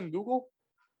rich person Google.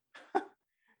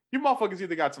 You motherfuckers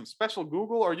either got some special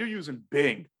Google or you're using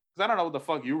Bing. Because I don't know what the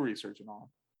fuck you're researching on.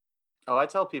 Oh, I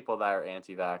tell people that are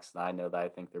anti-vax, and I know that I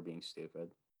think they're being stupid.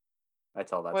 I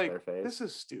tell that to their face. This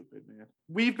is stupid, man.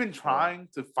 We've been trying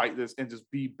to fight this and just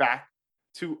be back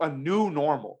to a new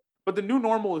normal. But the new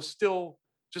normal is still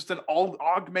just an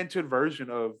augmented version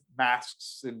of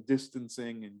masks and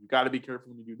distancing, and you got to be careful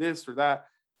when you do this or that.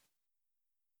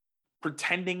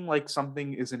 Pretending like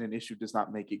something isn't an issue does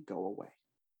not make it go away.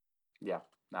 Yeah,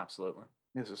 absolutely.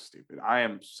 This is stupid. I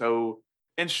am so...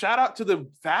 And shout out to the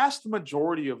vast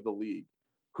majority of the league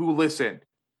who listened.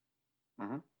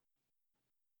 Mm-hmm.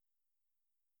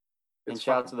 And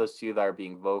shout out to those two that are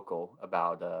being vocal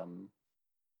about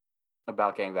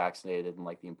getting vaccinated and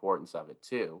like the importance of it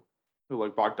too. Who,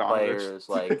 like Bogdanovich? Players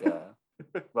like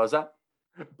what was that?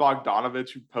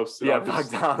 Bogdanovich, who posted. Yeah,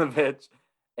 Bogdanovich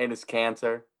and his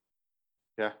Cantor.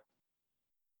 Yeah.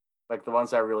 Like the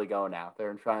ones that are really going out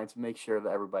there and trying to make sure that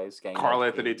everybody's getting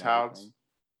Karl-Anthony Towns.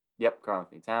 Yep,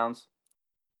 Karl-Anthony Towns.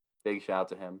 Big shout out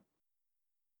to him.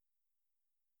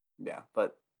 Yeah,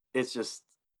 but it's just,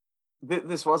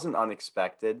 this wasn't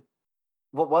unexpected.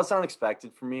 What was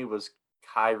unexpected for me was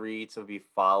Kyrie to be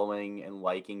following and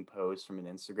liking posts from an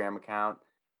Instagram account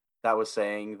that was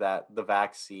saying that the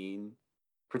vaccine,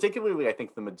 particularly I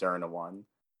think the Moderna one,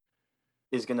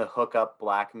 is going to hook up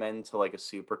black men to like a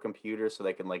supercomputer so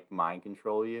they can like mind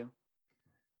control you.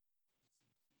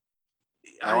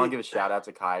 I want to give a shout out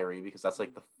to Kyrie because that's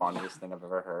like the funniest thing I've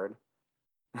ever heard.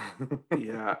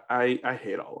 Yeah, I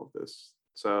hate all of this.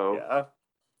 So yeah,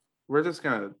 we're just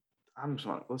gonna.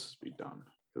 Let's just be done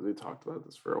because we talked about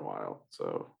this for a while.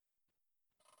 So.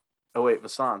 Oh wait,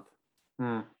 Vasanth.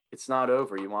 It's not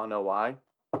over. You want to know why?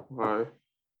 Why?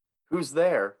 Who's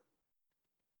there?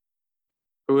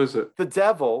 Who is it? The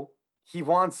devil. He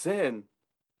wants in.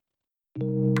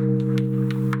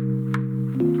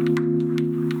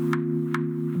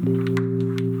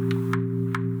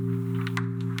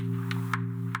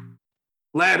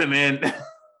 Let him in.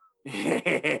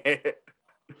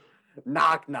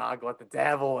 Knock, knock, let the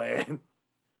devil in.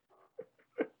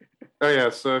 Oh, yeah.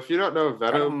 So if you don't know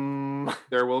Venom,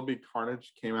 There Will Be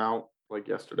Carnage came out like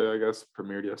yesterday, I guess.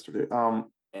 Premiered yesterday.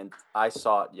 And I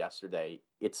saw it yesterday.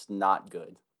 It's not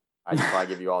good. I just want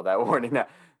to give you all that warning now.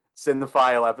 Send the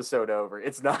file episode over.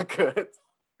 It's not good.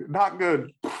 Not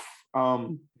good.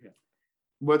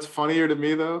 What's funnier to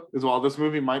me, though, is while this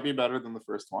movie might be better than the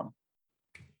first one.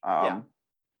 Yeah.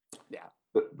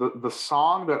 The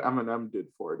song that Eminem did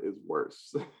for it is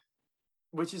worse.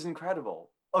 Which is incredible.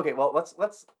 Okay, well, let's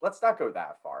not go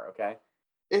that far, okay?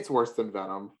 It's worse than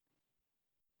Venom.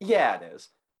 Yeah, it is.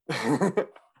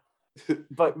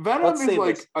 But Venom is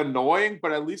like annoying,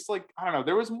 but at least like I don't know,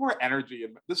 there was more energy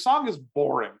in it. The song is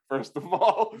boring, first of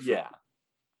all. Yeah.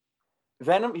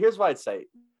 Venom, here's what I'd say.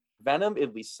 Venom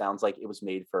at least sounds like it was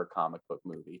made for a comic book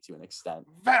movie to an extent.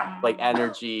 Venom! Like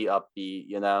energy, upbeat,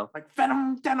 you know? Like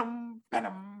Venom, Venom,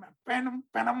 Venom, Venom,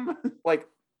 Venom. Like,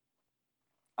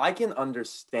 I can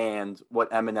understand what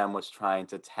Eminem was trying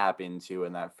to tap into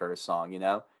in that first song, you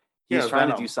know? He was trying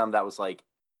to do something that was like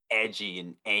edgy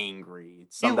and angry.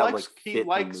 Something that like fit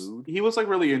the mood. He was like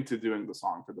really into doing the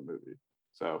song for the movie.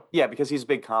 So yeah, because he's a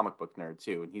big comic book nerd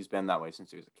too, and he's been that way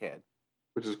since he was a kid.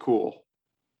 Which is cool.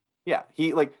 Yeah,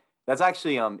 he like that's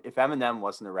actually if Eminem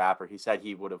wasn't a rapper, he said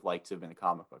he would have liked to have been a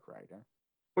comic book writer.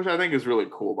 Which I think is really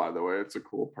cool, by the way. It's a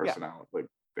cool personality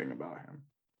thing about him.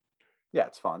 Yeah,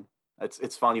 it's fun.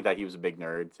 It's funny that he was a big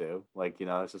nerd too. Like, you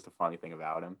know, it's just a funny thing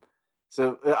about him.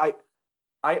 So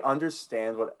I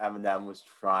understand what Eminem was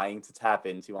trying to tap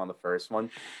into on the first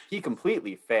one. He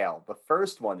completely failed. The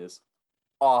first one is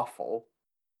awful.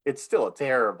 It's still a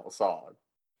terrible song.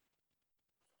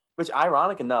 Which,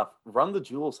 ironic enough, Run the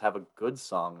Jewels have a good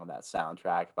song on that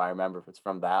soundtrack, if I remember if it's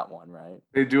from that one, right?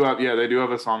 They do have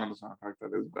a song on the soundtrack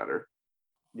that is better.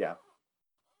 Yeah.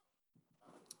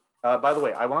 By the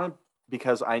way, I want to,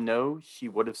 because I know he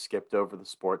would have skipped over the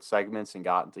sports segments and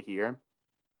gotten to here.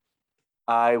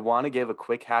 I want to give a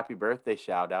quick happy birthday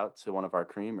shout out to one of our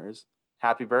creamers.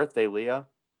 Happy birthday, Leah.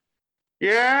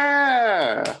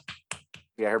 Yeah.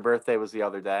 Yeah, her birthday was the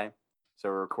other day. So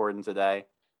we're recording today.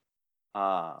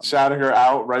 Shouting her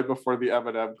out right before the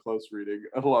Eminem close reading.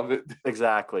 I love it.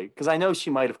 Exactly. Because I know she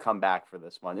might have come back for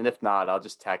this one. And if not, I'll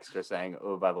just text her saying,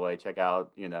 oh, by the way, check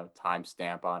out,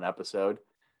 timestamp on episode.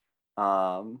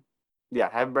 Yeah,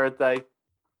 happy birthday.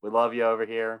 We love you over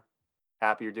here.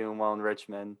 Happy you're doing well in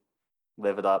Richmond.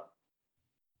 Live it up.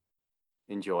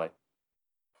 Enjoy.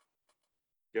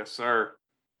 Yes, sir.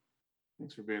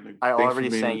 Thanks for being. I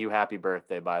already sang you happy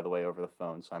birthday, by the way, over the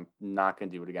phone, so I'm not going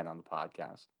to do it again on the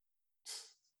podcast.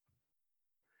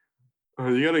 Oh,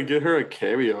 you got to get her a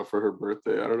cameo for her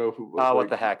birthday. I don't know who. Oh, what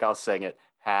the heck? I'll sing it.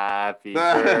 Happy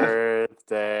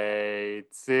birthday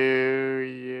to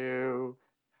you.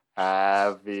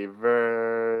 Happy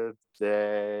birthday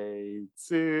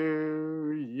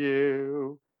to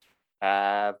you.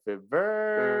 Happy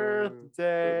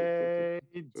birthday,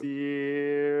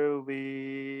 dear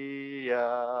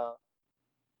Leah.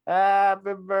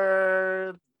 Happy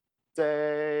birthday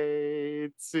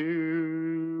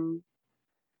to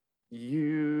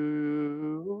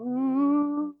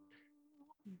you.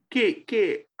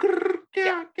 Get.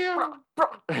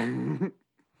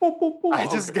 I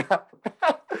just got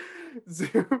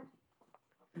Zoom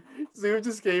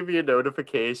just gave me a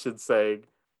notification saying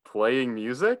playing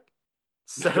music.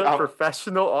 Set up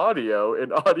professional audio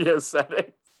in audio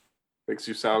settings. Makes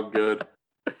you sound good.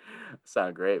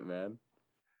 Sound great, man.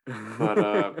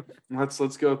 But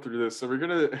let's go through this.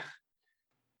 So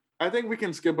I think we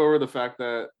can skip over the fact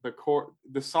that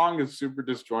the song is super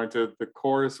disjointed. The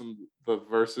chorus and the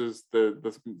verses,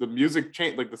 the music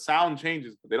change, like the sound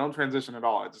changes, but they don't transition at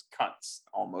all. It just cuts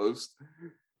almost.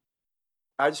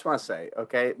 I just want to say,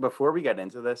 okay, before we get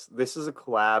into this is a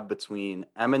collab between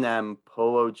Eminem,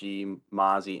 Polo G,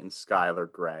 Mozzie, and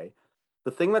Skylar Grey.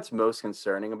 The thing that's most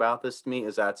concerning about this to me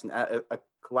is that it's a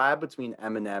collab between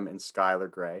Eminem and Skylar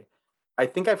Grey. I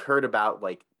think I've heard about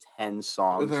like 10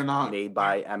 songs made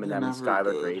by Eminem and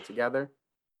Skylar Grey together.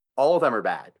 All of them are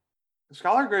bad.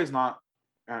 Skylar Grey is not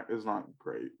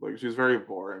great. Like, she's very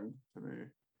boring to me.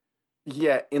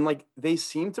 Yeah, and like they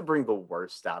seem to bring the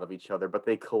worst out of each other, but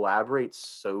they collaborate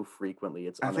so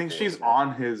frequently. I think she's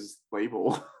on his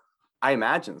label. I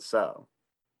imagine so.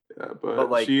 Yeah,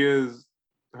 but like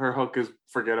her hook is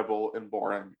forgettable and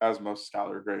boring, as most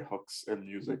Skylar Grey hooks in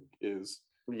music is.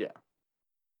 Yeah,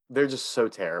 they're just so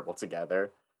terrible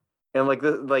together. And like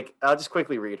I'll just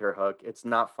quickly read her hook. It's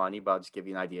not funny, but I'll just give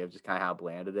you an idea of just kind of how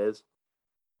bland it is.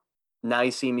 Now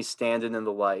you see me standing in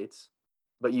the lights,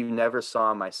 but you never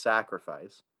saw my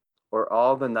sacrifice, or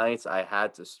all the nights I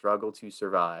had to struggle to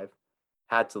survive,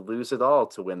 had to lose it all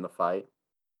to win the fight.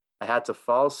 I had to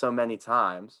fall so many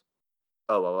times.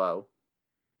 Oh.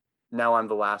 Now I'm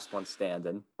the last one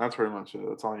standing. That's pretty much it.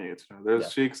 That's all you need to know.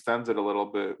 She extends it a little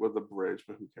bit with the bridge,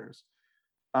 but who cares?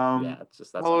 Yeah, it's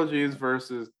just Apologies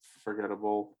versus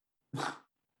forgettable.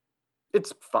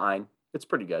 It's fine. It's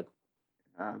pretty good.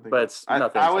 But it's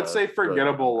nothing. I would say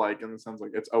forgettable, really, like in the sense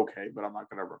like it's okay, but I'm not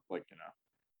gonna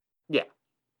Yeah.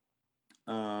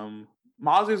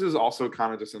 Mozzie's is also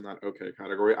kind of just in that okay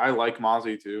category. I like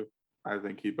Mozzie too. I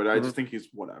think I just think he's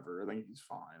whatever. I think he's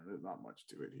fine. There's not much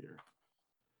to it here.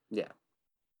 Yeah.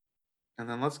 And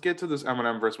then let's get to this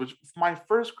Eminem verse, which my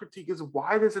first critique is,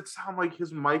 why does it sound like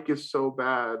his mic is so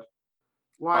bad?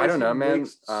 Why is he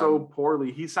mixed so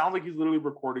poorly? He sounds like he's literally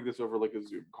recording this over like a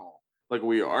Zoom call, like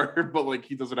we are, but like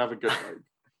he doesn't have a good mic.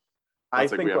 I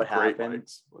think what happened.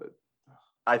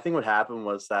 I think what happened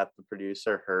was that the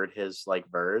producer heard his like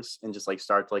verse and just like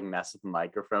started to like mess with the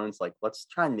microphones. Like, let's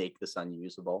try and make this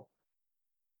unusable.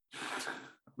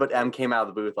 But M came out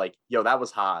of the booth like, yo, that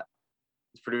was hot.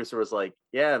 His producer was like,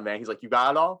 yeah, man. He's like, you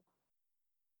got it all?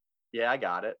 Yeah, I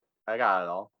got it. I got it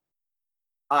all.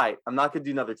 All right, I'm not going to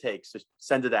do another take. So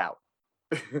send it out.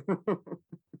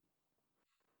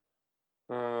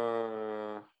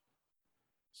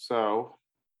 So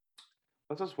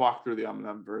let's just walk through the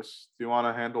Eminem verse. Do you want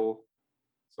to handle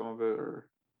some of it, or?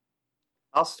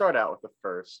 I'll start out with the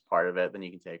first part of it. Then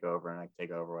you can take over, and I can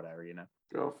take over whatever,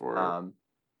 Go for it.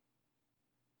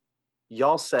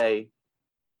 Y'all say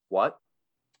What?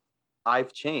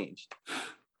 I've changed.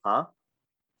 Huh?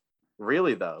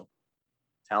 Really, though?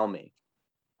 Tell me.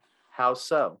 How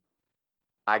so?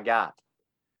 I got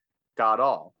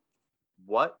all.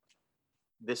 What?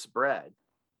 This bread.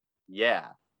 Yeah.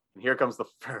 And here comes the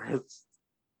first.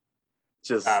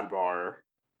 Just Bad bar.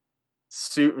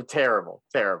 super terrible.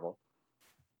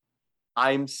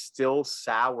 I'm still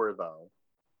sour, though.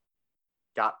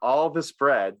 Got all this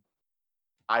bread.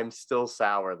 I'm still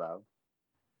sour, though.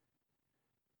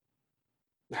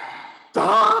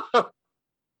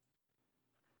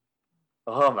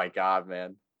 Oh my God,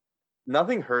 man.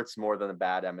 Nothing hurts more than a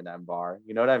bad Eminem bar.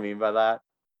 You know what I mean by that?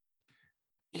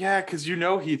 Yeah, because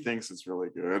he thinks it's really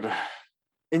good.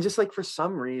 And just like for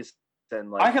some reason,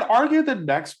 like I can argue the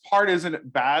next part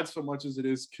isn't bad so much as it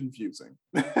is confusing.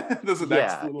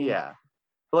 yeah.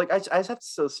 But like I just have to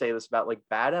still say this about like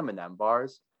bad Eminem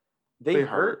bars. They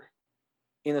hurt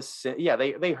in a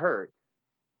they hurt.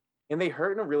 And they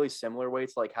hurt in a really similar way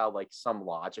to like how like some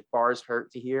Logic bars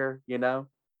hurt to hear, you know?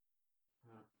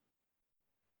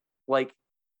 Like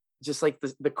just like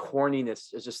the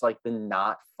corniness is just like the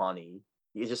not funny.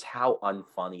 It's just how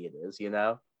unfunny it is, you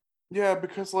know? Yeah,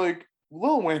 because like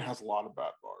Lil Wayne has a lot of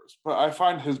bad bars, but I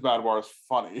find his bad bars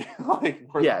funny.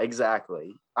 Yeah,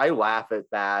 exactly. I laugh at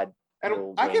bad.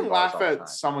 And I can laugh at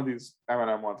some of these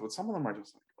Eminem ones, but some of them are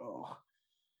just like, oh.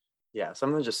 Yeah, some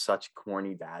of them are just such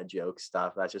corny dad joke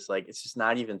stuff. That's just like, it's just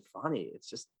not even funny. It's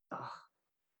just, ugh.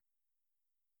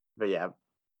 But yeah.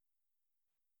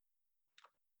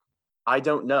 I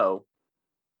don't know.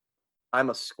 I'm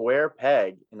a square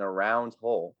peg in a round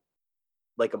hole,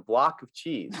 like a block of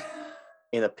cheese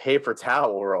in a paper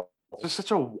towel roll. It's just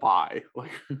such a why.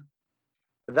 Like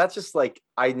that's just like,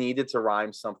 I needed to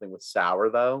rhyme something with sour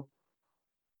though.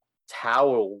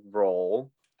 Towel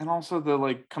roll. And also the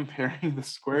like comparing the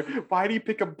square. Why do you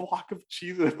pick a block of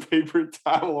cheese and a paper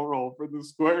towel roll for the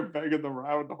square peg and the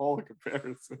round hole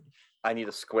comparison? I need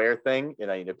a square thing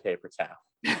and I need a paper towel.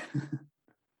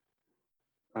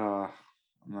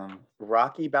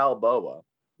 Rocky Balboa.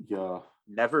 Yeah.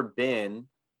 Never been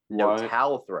no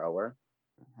towel thrower.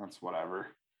 That's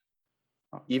whatever.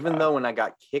 Even though when I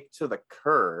got kicked to the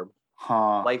curb,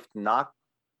 life knocked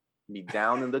me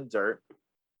down in the dirt.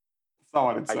 That's not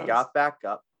what it says. I got back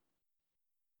up,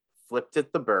 flipped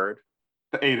at the bird.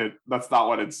 Ate it. That's not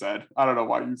what it said. I don't know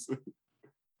why you said.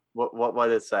 What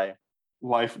did it say?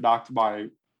 Life knocked my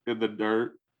in the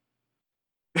dirt.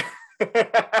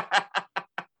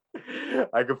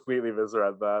 I completely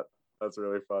misread that. That's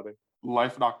really funny.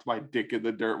 Life knocked my dick in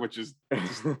the dirt, which is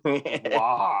just,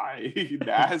 why?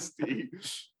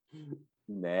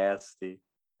 Nasty.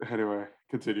 Anyway,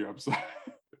 continue. I'm sorry.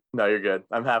 No, you're good.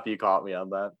 I'm happy you caught me on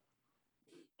that.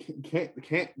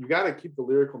 Can't you gotta keep the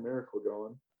lyrical miracle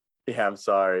going. Yeah, I'm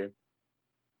sorry.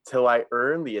 Till I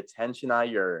earn the attention I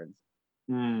yearned.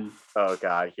 Oh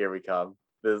God, here we come.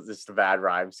 This is the bad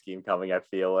rhyme scheme coming. I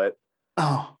feel it.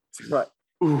 Oh.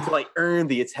 Till I earn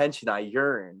the attention I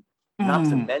yearn. Not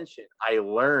to mention, I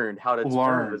learned how to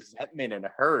turn resentment and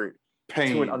hurt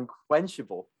to an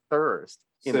unquenchable thirst.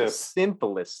 In the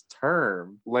simplest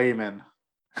term, layman.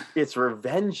 It's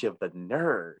revenge of the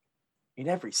nerd in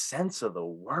every sense of the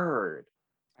word.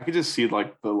 I could just see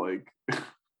like the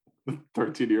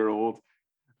 13-year-old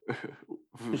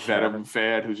Venom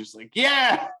fan who's just like,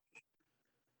 yeah.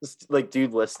 Just like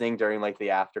dude listening during like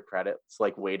the after credits,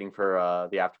 like waiting for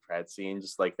the after credit scene,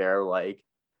 just like they're like,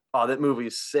 oh, that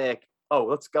movie's sick. Oh,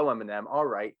 let's go, Eminem. All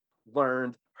right.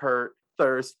 Learned, hurt,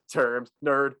 thirst, terms,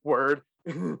 nerd, word.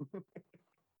 Bird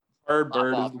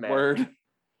is the word.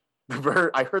 The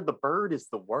bird. I heard the bird is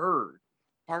the word.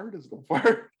 Bird is the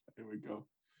word. Here we go.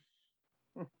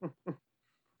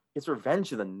 It's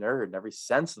revenge of the nerd in every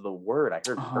sense of the word. I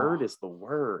heard bird is the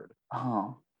word.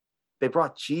 They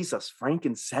brought Jesus,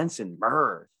 frankincense, and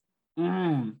myrrh.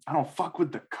 I don't fuck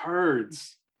with the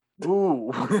Kurds.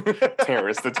 Ooh.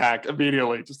 Terrorist attack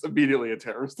immediately. Just immediately a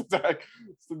terrorist attack.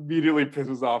 Just immediately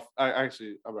pisses off. I'm not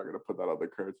going to put that on the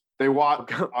Kurds. They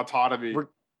want autonomy.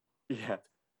 Yeah.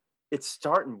 It's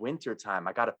starting winter time.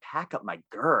 I got to pack up my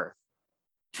girth.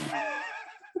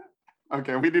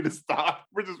 Okay, we need to stop.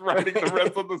 We're just writing the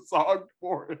rest of the song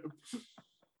for him.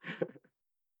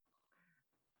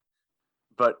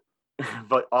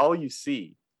 But all you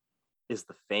see is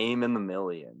the fame and the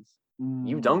millions.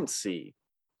 You don't see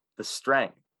the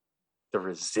strength, the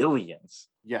resilience.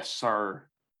 Yes, sir.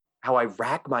 How I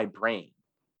rack my brain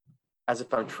as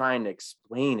if I'm trying to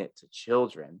explain it to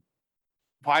children.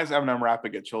 Why is Eminem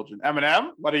rapping at children?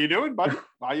 Eminem, what are you doing, buddy?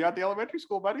 Why are you at the elementary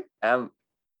school, buddy? You're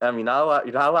not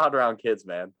allowed around kids,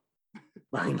 man.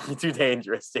 Like, too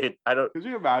dangerous, dude. Could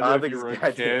you I don't imagine if think you it's were a a good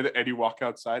idea. kid and you walk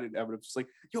outside and Eminem's just like,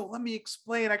 yo, let me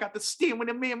explain. I got the steam with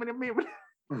me.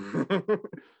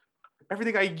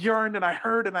 Everything I yearned and I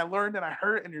heard and I learned and I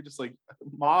heard. And you're just like,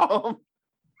 Mom.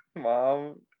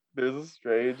 Mom, there's a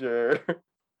stranger.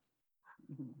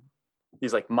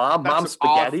 He's like, Mom, That's Mom, an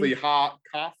spaghetti. awfully hot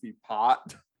coffee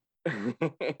pot. In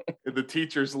the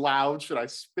teacher's lounge. Should I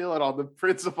spill it on the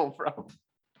principal from?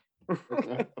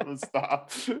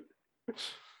 Stop.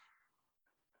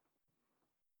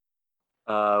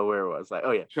 Where was I?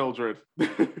 Oh yeah, Children.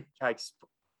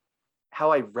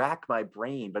 how I rack my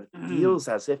brain, but it feels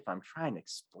as if I'm trying to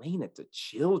explain it to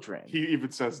children. He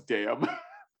even says, damn.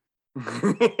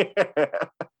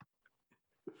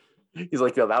 He's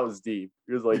like, yo, that was deep.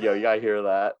 He was like, yo, you gotta hear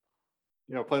that.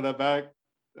 Play that back.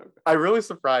 Okay. I'm really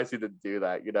surprised he didn't do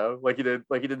that, Like he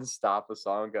didn't stop the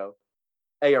song and go,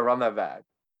 hey, run that back.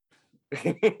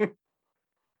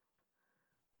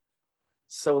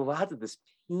 So a lot of this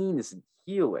pain isn't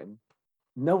healing.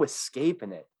 No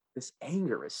escaping it. This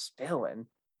anger is spilling.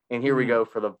 And here we go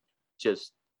for the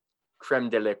just creme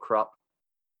de la crop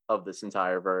of this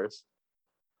entire verse.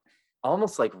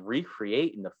 Almost like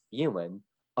recreating the feeling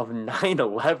of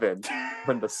 9/11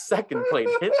 when the second plane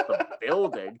hit the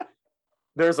building.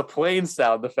 There's a plane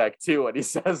sound effect too when he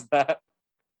says that.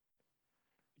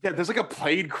 Yeah, there's like a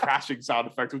plane crashing sound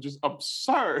effect, which is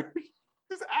absurd.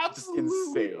 It's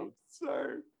absolutely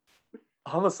absurd.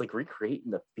 Almost like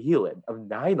recreating the feeling of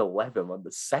 9/11 when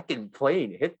the second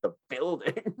plane hit the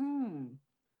building.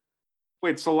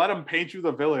 Wait, so let him paint you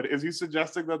the villain. Is he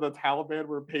suggesting that the Taliban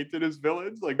were painted as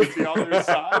villains? Like, is he on their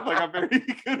side? Like, I'm very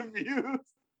confused.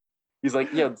 He's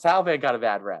like, the Taliban got a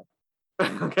bad rap.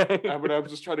 Okay. I'm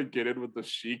just trying to get in with the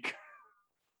Sheik.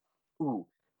 Ooh,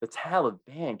 the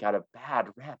Taliban got a bad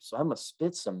rap, so I'm gonna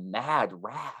spit some mad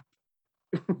rap.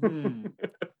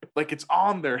 Like it's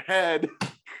on their head.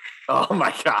 Oh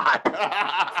my god.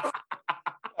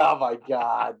 Oh my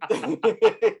god.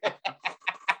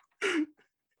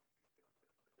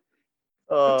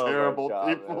 Terrible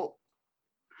people.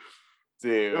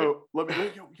 Man. Dude.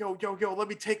 Yo, let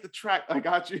me take the track. I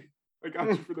got you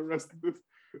for the rest of this.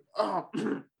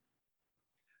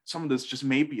 Some of this just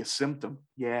may be a symptom,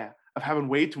 of having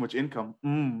way too much income.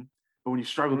 But when you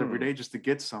struggled every day just to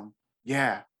get some,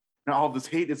 now all of this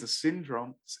hate is a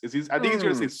syndrome. I think he's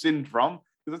gonna say syndrome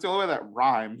because that's the only way that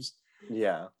rhymes.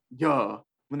 Yeah.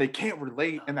 When they can't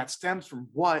relate, and that stems from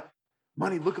what?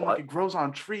 Money looking like it grows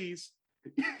on trees.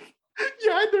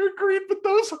 Yeah, they're green, but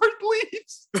those aren't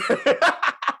leaves.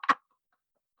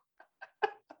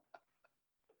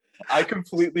 I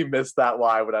completely missed that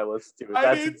line when I listened to it. That's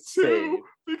I did insane. too,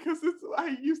 because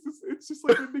it's just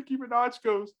like when Nicki Minaj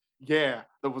goes, that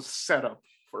was set up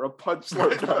for a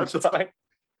punchline.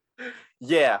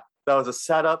 Yeah, that was a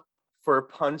setup for a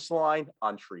punchline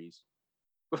on trees.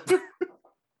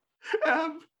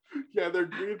 They're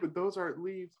green, but those aren't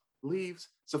leaves.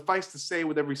 Suffice to say,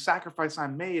 with every sacrifice I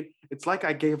made, it's like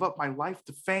I gave up my life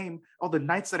to fame. All the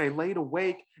nights that I laid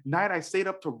awake, night I stayed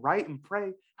up to write and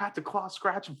pray, had to claw,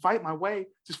 scratch, and fight my way.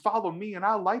 Just follow me and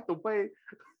I'll light the way.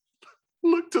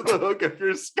 Look to the hook if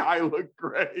your sky look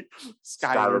gray.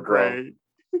 Skylar Gray.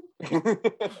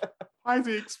 Why is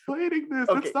he explaining this?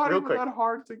 Okay, it's not even quick. that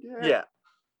hard to get. Yeah.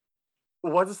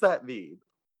 What does that mean?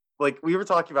 Like, we were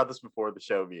talking about this before the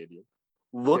show, me and you.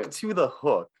 Look to the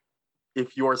hook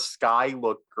if your sky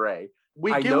looked gray.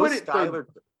 We get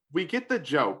the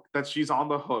joke that she's on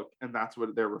the hook, and that's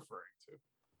what they're referring to.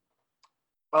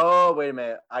 Oh, wait a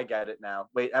minute. I get it now.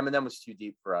 Wait, Eminem was too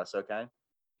deep for us, okay?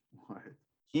 What?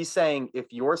 He's saying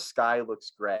if your sky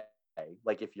looks gray,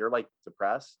 like if you're like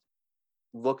depressed,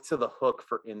 look to the hook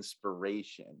for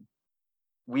inspiration.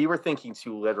 We were thinking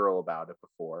too literal about it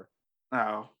before.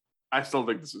 No, I still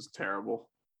think this is terrible.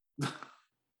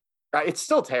 It's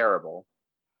still terrible,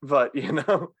 but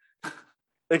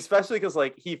especially because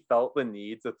like he felt the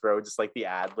need to throw just like the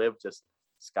ad lib, just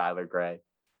Skylar Gray.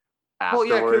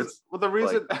 Afterwards, the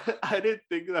reason I didn't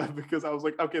think that because I was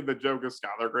like, okay, the joke is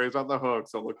Skylar Gray's on the hook,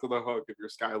 so look to the hook if your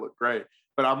sky look gray.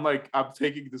 But I'm like, I'm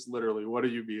taking this literally. What do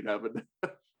you mean, Evan?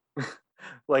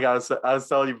 Like I was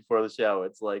telling you before the show,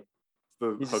 it's like the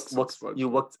hooks.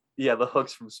 The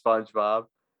hooks from SpongeBob.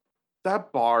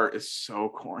 That bar is so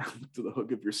corny. To the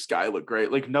hook if your sky look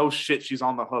great. Like, no shit, she's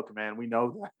on the hook, man. We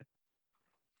know that.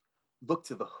 Look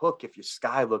to the hook if your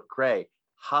sky look gray.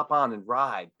 Hop on and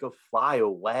ride. Go fly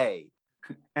away.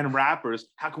 And rappers,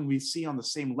 how can we see on the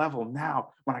same level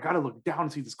now when I gotta look down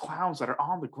and see these clowns that are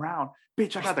on the ground?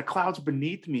 Bitch, I got the clouds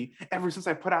beneath me. Ever since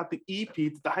I put out the EP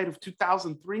to the height of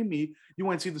 2003 me, you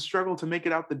won't see the struggle to make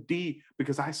it out the D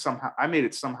because I made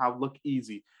it somehow look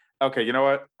easy. Okay, you know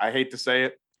what? I hate to say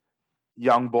it.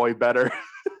 Young boy better.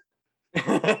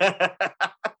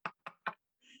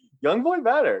 Young boy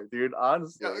better, dude.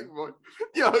 Honestly,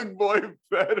 young boy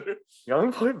better.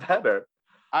 Young boy better.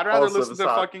 I'd rather listen to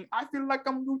fucking I Feel Like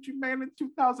I'm Gucci Mane in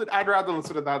 2000. I'd rather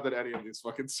listen to that than any of these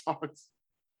fucking songs.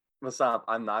 Vasant,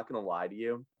 I'm not gonna lie to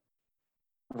you.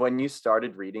 When you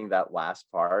started reading that last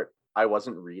part, I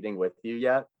wasn't reading with you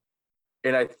yet,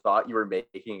 and I thought you were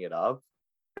making it up.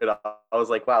 And I was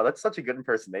like, wow, that's such a good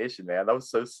impersonation, man. That was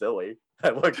so silly.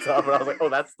 I looked up and I was like, oh,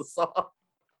 that's the song.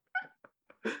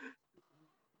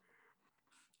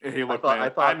 Hey, look,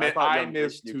 I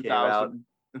missed 2000.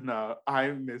 No,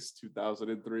 I missed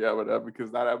 2003 Eminem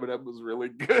because that Eminem was really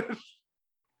good.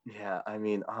 Yeah, I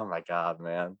mean, oh my god,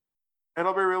 man.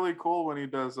 It'll be really cool when he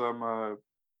does Till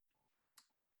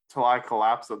I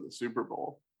Collapse at the Super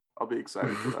Bowl. I'll be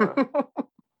excited for that.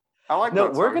 I like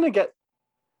that. We're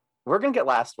gonna get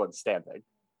Last One Standing.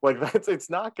 Like it's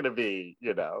not gonna be,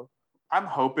 you know. I'm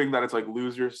hoping that it's like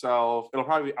Lose Yourself. It'll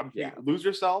probably be Lose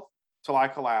Yourself, Till I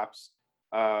Collapse.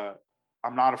 I'm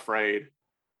Not Afraid.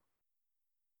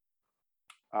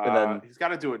 And then he's got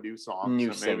to do a new song.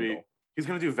 So maybe he's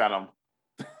gonna do Venom.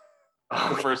 The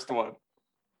first one.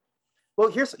 Well,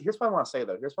 here's what I want to say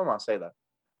though.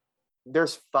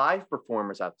 There's 5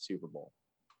 performers at the Super Bowl.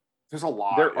 There's a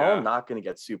lot. They're all not going to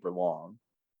get super long.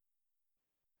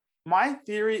 My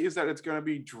theory is that it's going to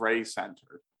be Dre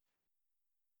centered.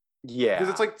 Yeah. Because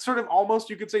it's like sort of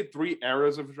almost, you could say 3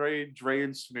 eras of Dre. Dre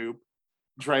and Snoop,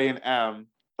 Dre and M.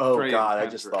 Oh, Dre God, I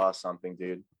just thought of something,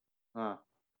 dude. Huh.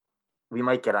 We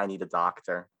might get I Need a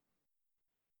Doctor.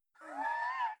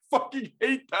 Fucking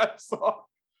hate that song.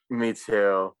 Me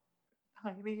too.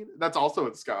 That's also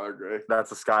in Skylar Grey.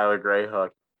 That's a Skylar Grey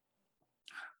hook.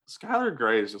 Skylar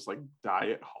Grey is just like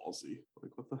Diet Halsey.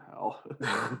 Like, what the hell?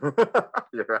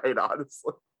 You're right,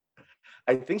 honestly.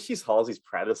 I think she's Halsey's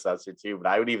predecessor too, but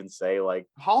I would even say like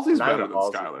Halsey's better than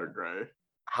Skylar Grey.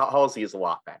 Halsey is a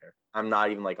lot better. I'm not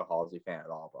even like a Halsey fan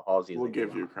at all, but Halsey is. We'll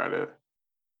give you credit.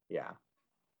 Yeah.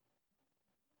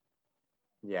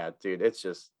 Yeah, dude, it's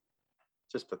just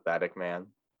pathetic, man.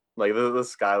 Like the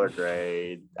Skylar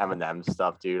Grey, Eminem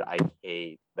stuff, dude. I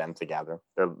hate them together.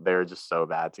 They're just so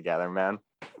bad together, man.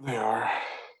 They are.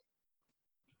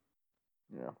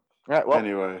 Yeah. All right. Well,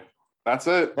 anyway, that's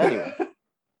it. Anyway.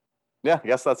 Yeah, I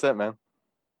guess that's it, man.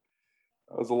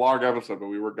 That was a long episode, but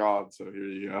we were gone, so here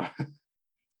you go.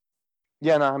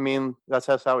 Yeah, no, I mean that's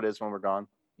how it is when we're gone.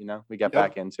 You know, we get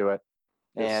back into it,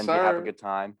 and we have a good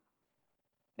time.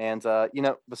 And you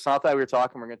know, the song that we were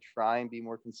talking, we're gonna try and be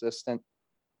more consistent.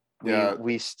 Yeah,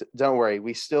 don't worry.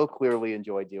 We still clearly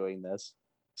enjoy doing this,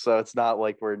 so it's not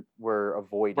like we're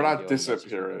avoiding. We're not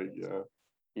disappearing.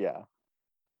 Yeah.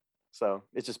 So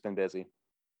it's just been busy.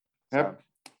 Yep.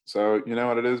 So you know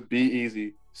what it is. Be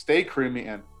easy. Stay creamy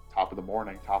and top of the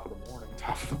morning. Top of the morning.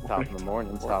 Top of the morning. Top of the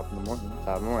morning. Top of the morning.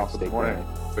 Top of the morning. Stay creamy.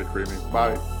 Stay creamy.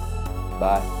 Bye.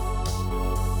 Bye.